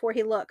question before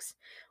he looks,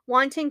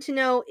 wanting to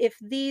know if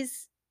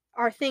these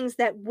are things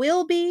that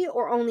will be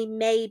or only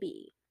may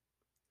be.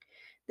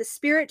 The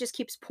spirit just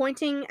keeps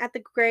pointing at the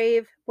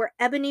grave where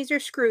Ebenezer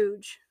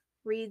Scrooge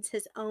reads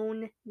his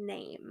own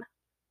name.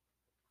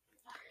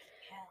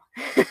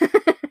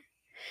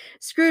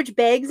 Scrooge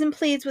begs and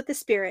pleads with the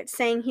spirit,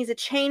 saying he's a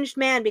changed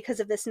man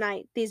because of this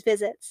night, these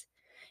visits.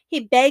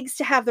 He begs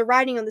to have the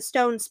writing on the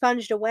stone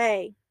sponged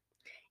away.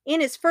 In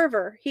his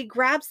fervor, he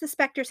grabs the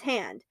specter's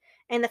hand,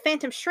 and the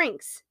phantom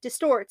shrinks,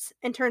 distorts,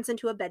 and turns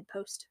into a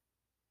bedpost.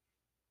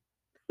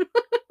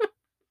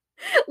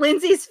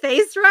 Lindsay's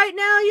face right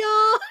now,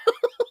 y'all.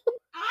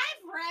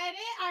 I've read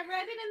it. I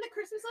read it in the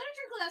Christmas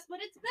literature class, but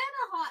it's been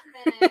a hot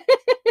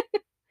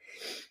minute.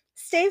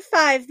 Stave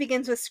 5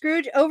 begins with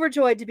Scrooge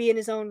overjoyed to be in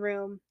his own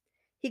room.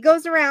 He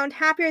goes around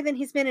happier than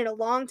he's been in a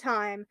long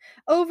time,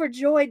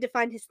 overjoyed to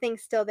find his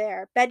things still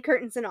there, bed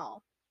curtains and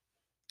all.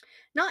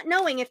 Not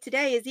knowing if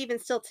today is even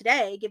still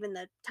today, given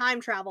the time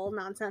travel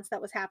nonsense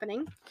that was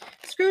happening,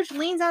 Scrooge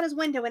leans out his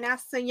window and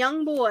asks a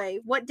young boy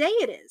what day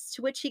it is,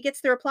 to which he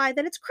gets the reply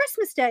that it's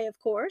Christmas Day, of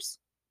course.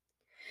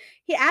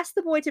 He asks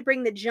the boy to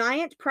bring the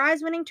giant,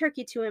 prize-winning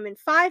turkey to him in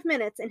 5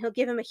 minutes, and he'll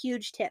give him a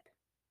huge tip.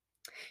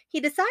 He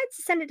decides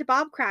to send it to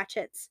Bob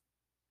Cratchit's,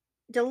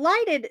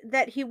 delighted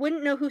that he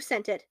wouldn't know who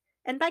sent it,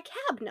 and by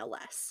cab, no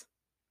less.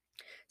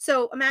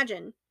 So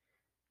imagine,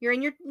 you're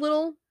in your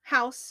little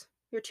house,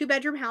 your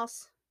 2-bedroom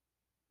house,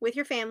 with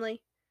your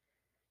family,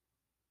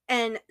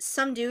 and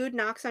some dude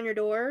knocks on your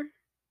door,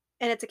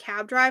 and it's a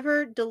cab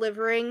driver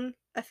delivering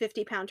a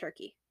 50-pound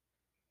turkey.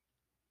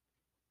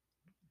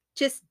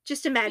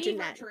 Just imagine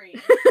that.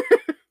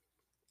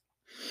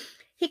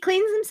 He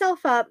cleans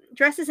himself up,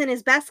 dresses in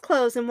his best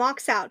clothes, and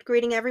walks out,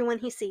 greeting everyone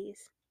he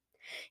sees.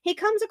 He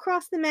comes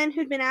across the men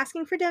who'd been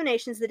asking for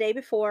donations the day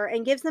before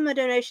and gives them a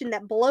donation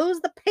that blows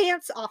the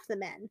pants off the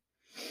men.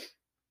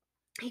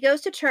 He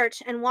goes to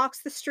church and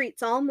walks the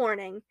streets all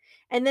morning,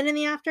 and then in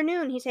the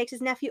afternoon he takes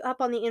his nephew up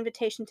on the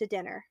invitation to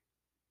dinner.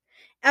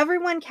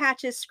 Everyone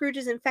catches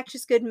Scrooge's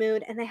infectious good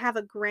mood, and they have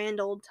a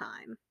grand old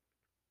time.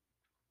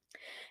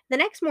 The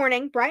next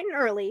morning, bright and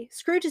early,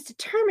 Scrooge is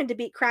determined to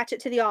beat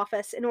Cratchit to the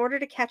office in order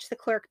to catch the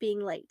clerk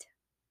being late.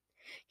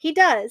 He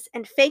does,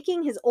 and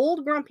faking his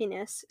old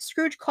grumpiness,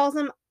 Scrooge calls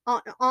him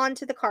on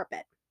to the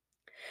carpet.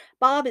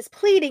 Bob is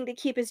pleading to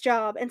keep his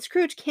job, and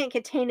Scrooge can't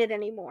contain it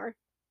anymore.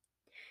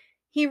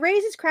 He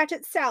raises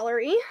Cratchit's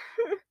salary,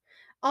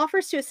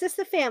 offers to assist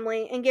the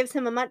family, and gives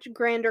him a much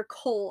grander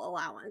coal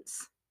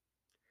allowance.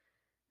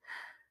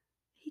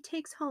 He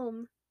takes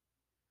home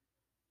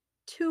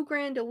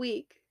 $2,000 a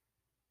week,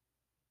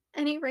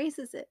 and he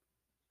raises it.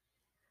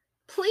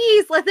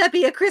 Please let that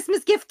be a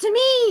Christmas gift to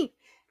me!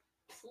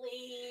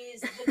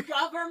 Please, the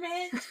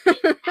government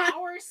in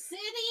our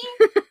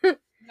city?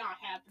 Not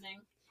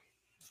happening.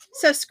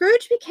 So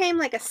Scrooge became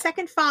like a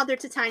second father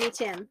to Tiny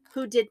Tim,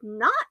 who did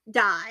not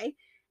die,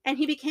 and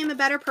he became a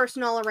better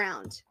person all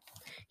around.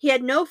 He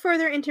had no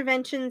further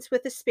interventions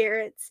with the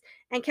spirits,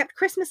 and kept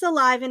Christmas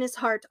alive in his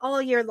heart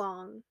all year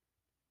long.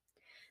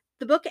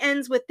 The book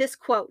ends with this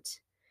quote,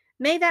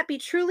 "May that be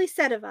truly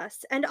said of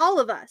us, and all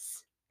of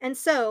us. And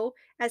so,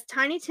 as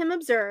Tiny Tim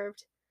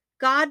observed,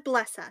 God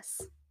bless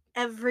us,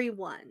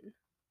 everyone."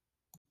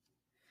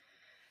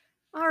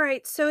 All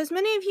right, so as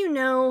many of you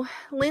know,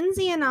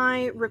 Lindsay and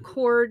I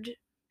record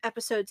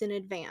episodes in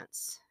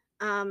advance.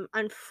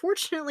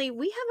 Unfortunately,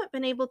 we haven't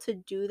been able to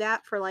do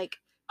that for like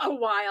A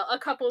while, a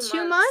couple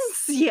 2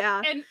 months.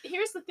 Yeah. And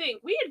here's the thing,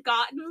 we had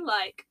gotten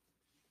like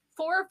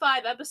 4 or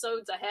 5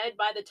 episodes ahead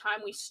by the time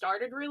we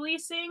started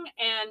releasing,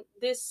 and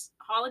this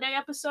holiday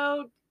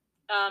episode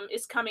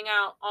is coming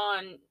out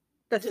on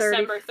The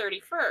December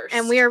 31st.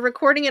 And we are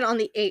recording it on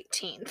the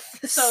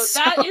 18th. So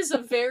that is a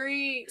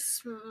very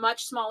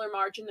much smaller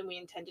margin than we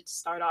intended to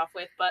start off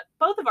with, but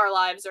both of our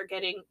lives are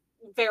getting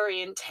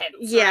very intense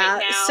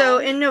right now. So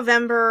in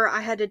November,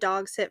 I had to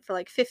dog sit for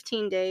like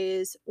 15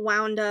 days,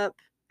 wound up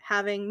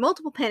having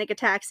multiple panic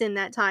attacks in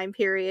that time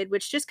period,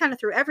 which just kind of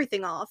threw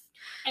everything off.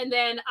 And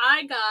then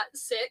I got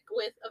sick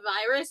with a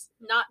virus,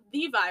 not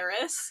the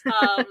virus,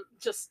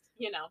 just,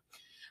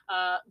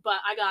 but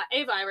I got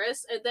a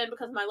virus, and then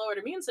because my lowered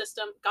immune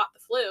system got the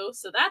flu,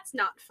 so that's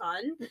not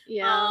fun.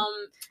 Yeah.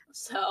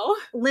 So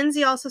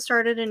Lindsay also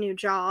started a new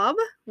job,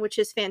 which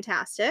is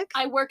fantastic.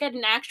 I work at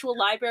an actual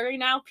library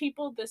now,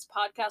 people. This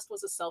podcast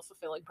was a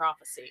self-fulfilling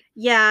prophecy.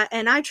 Yeah,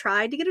 and I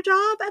tried to get a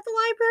job at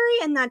the library,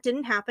 and that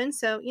didn't happen,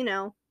 so,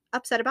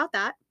 upset about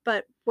that,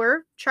 but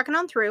we're trucking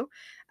on through.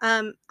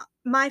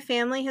 My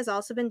family has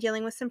also been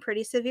dealing with some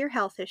pretty severe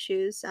health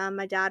issues.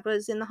 My dad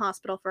was in the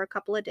hospital for a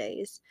couple of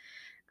days.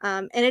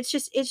 And it's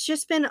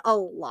just been a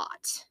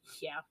lot.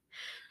 Yeah.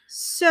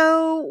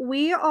 So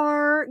we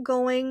are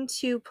going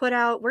to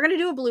we're going to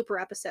do a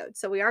blooper episode.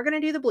 So we are going to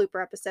do the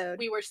blooper episode.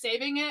 We were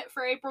saving it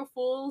for April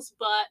Fool's,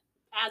 but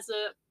as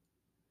a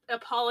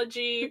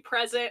apology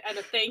present and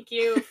a thank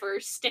you for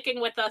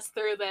sticking with us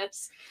through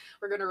this,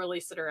 we're going to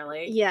release it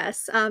early.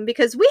 Yes,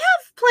 because we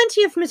have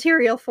plenty of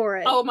material for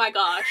it. Oh my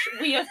gosh,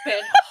 we have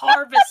been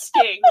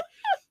harvesting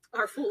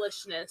our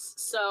foolishness.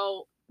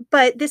 So,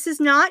 but this is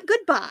not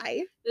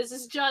goodbye. This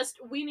is just,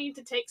 we need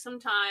to take some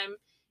time,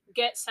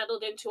 get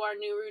settled into our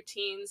new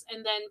routines,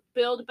 and then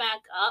build back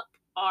up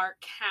our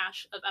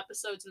cache of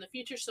episodes in the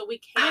future so we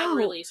can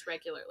release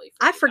regularly.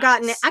 I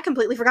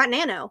completely forgot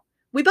Nano.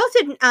 We both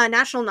did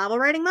National Novel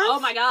Writing Month. Oh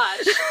my gosh.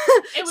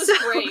 It was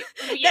great.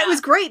 Yeah. It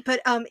was great, but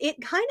it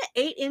kind of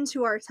ate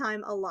into our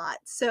time a lot.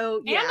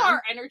 So, yeah. And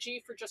our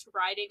energy for just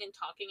writing and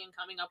talking and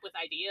coming up with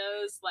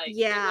ideas. Like,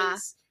 yeah.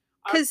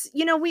 Because,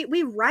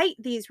 we write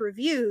these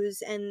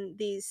reviews and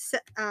these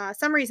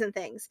summaries and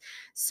things.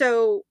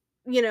 So,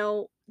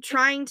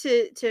 trying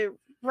to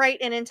write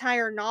an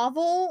entire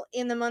novel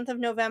in the month of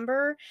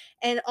November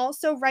and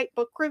also write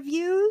book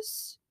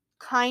reviews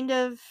kind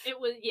of... It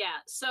was, yeah.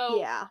 So...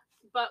 Yeah.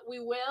 But we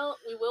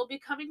will be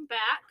coming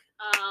back.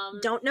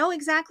 Don't know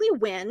exactly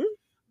when,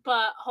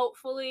 but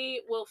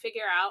hopefully we'll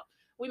figure out.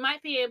 We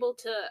might be able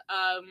to,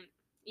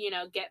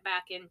 get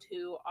back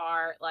into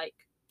our like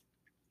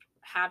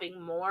having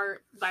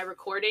more by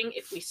recording.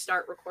 If we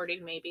start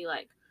recording, maybe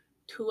like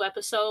 2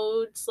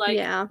 episodes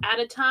at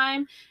a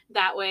time.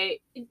 That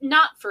way,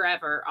 not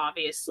forever,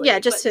 obviously. Yeah,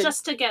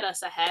 just to get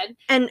us ahead.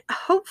 And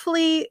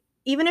hopefully,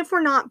 even if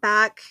we're not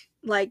back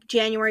like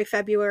January,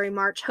 February,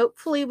 March,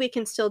 hopefully we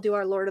can still do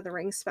our Lord of the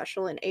Rings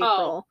special in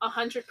April.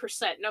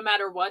 100%. No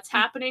matter what's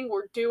happening,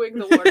 we're doing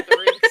the Lord of the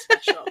Rings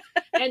special.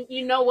 And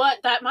you know what?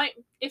 That might,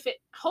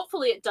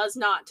 hopefully it does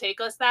not take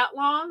us that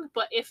long,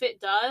 but if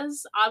it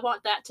does, I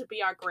want that to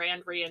be our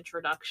grand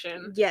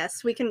reintroduction.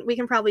 Yes, we can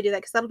probably do that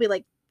because that'll be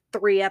like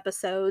 3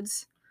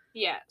 episodes.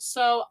 Yeah.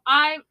 So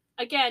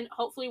again,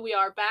 hopefully we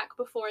are back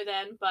before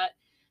then, but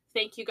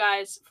thank you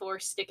guys for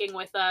sticking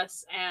with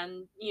us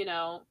and,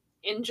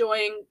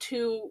 enjoying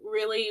 2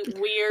 really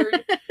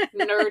weird,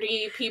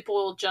 nerdy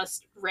people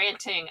just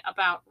ranting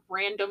about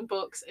random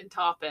books and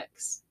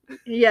topics.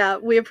 Yeah,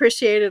 we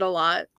appreciate it a lot.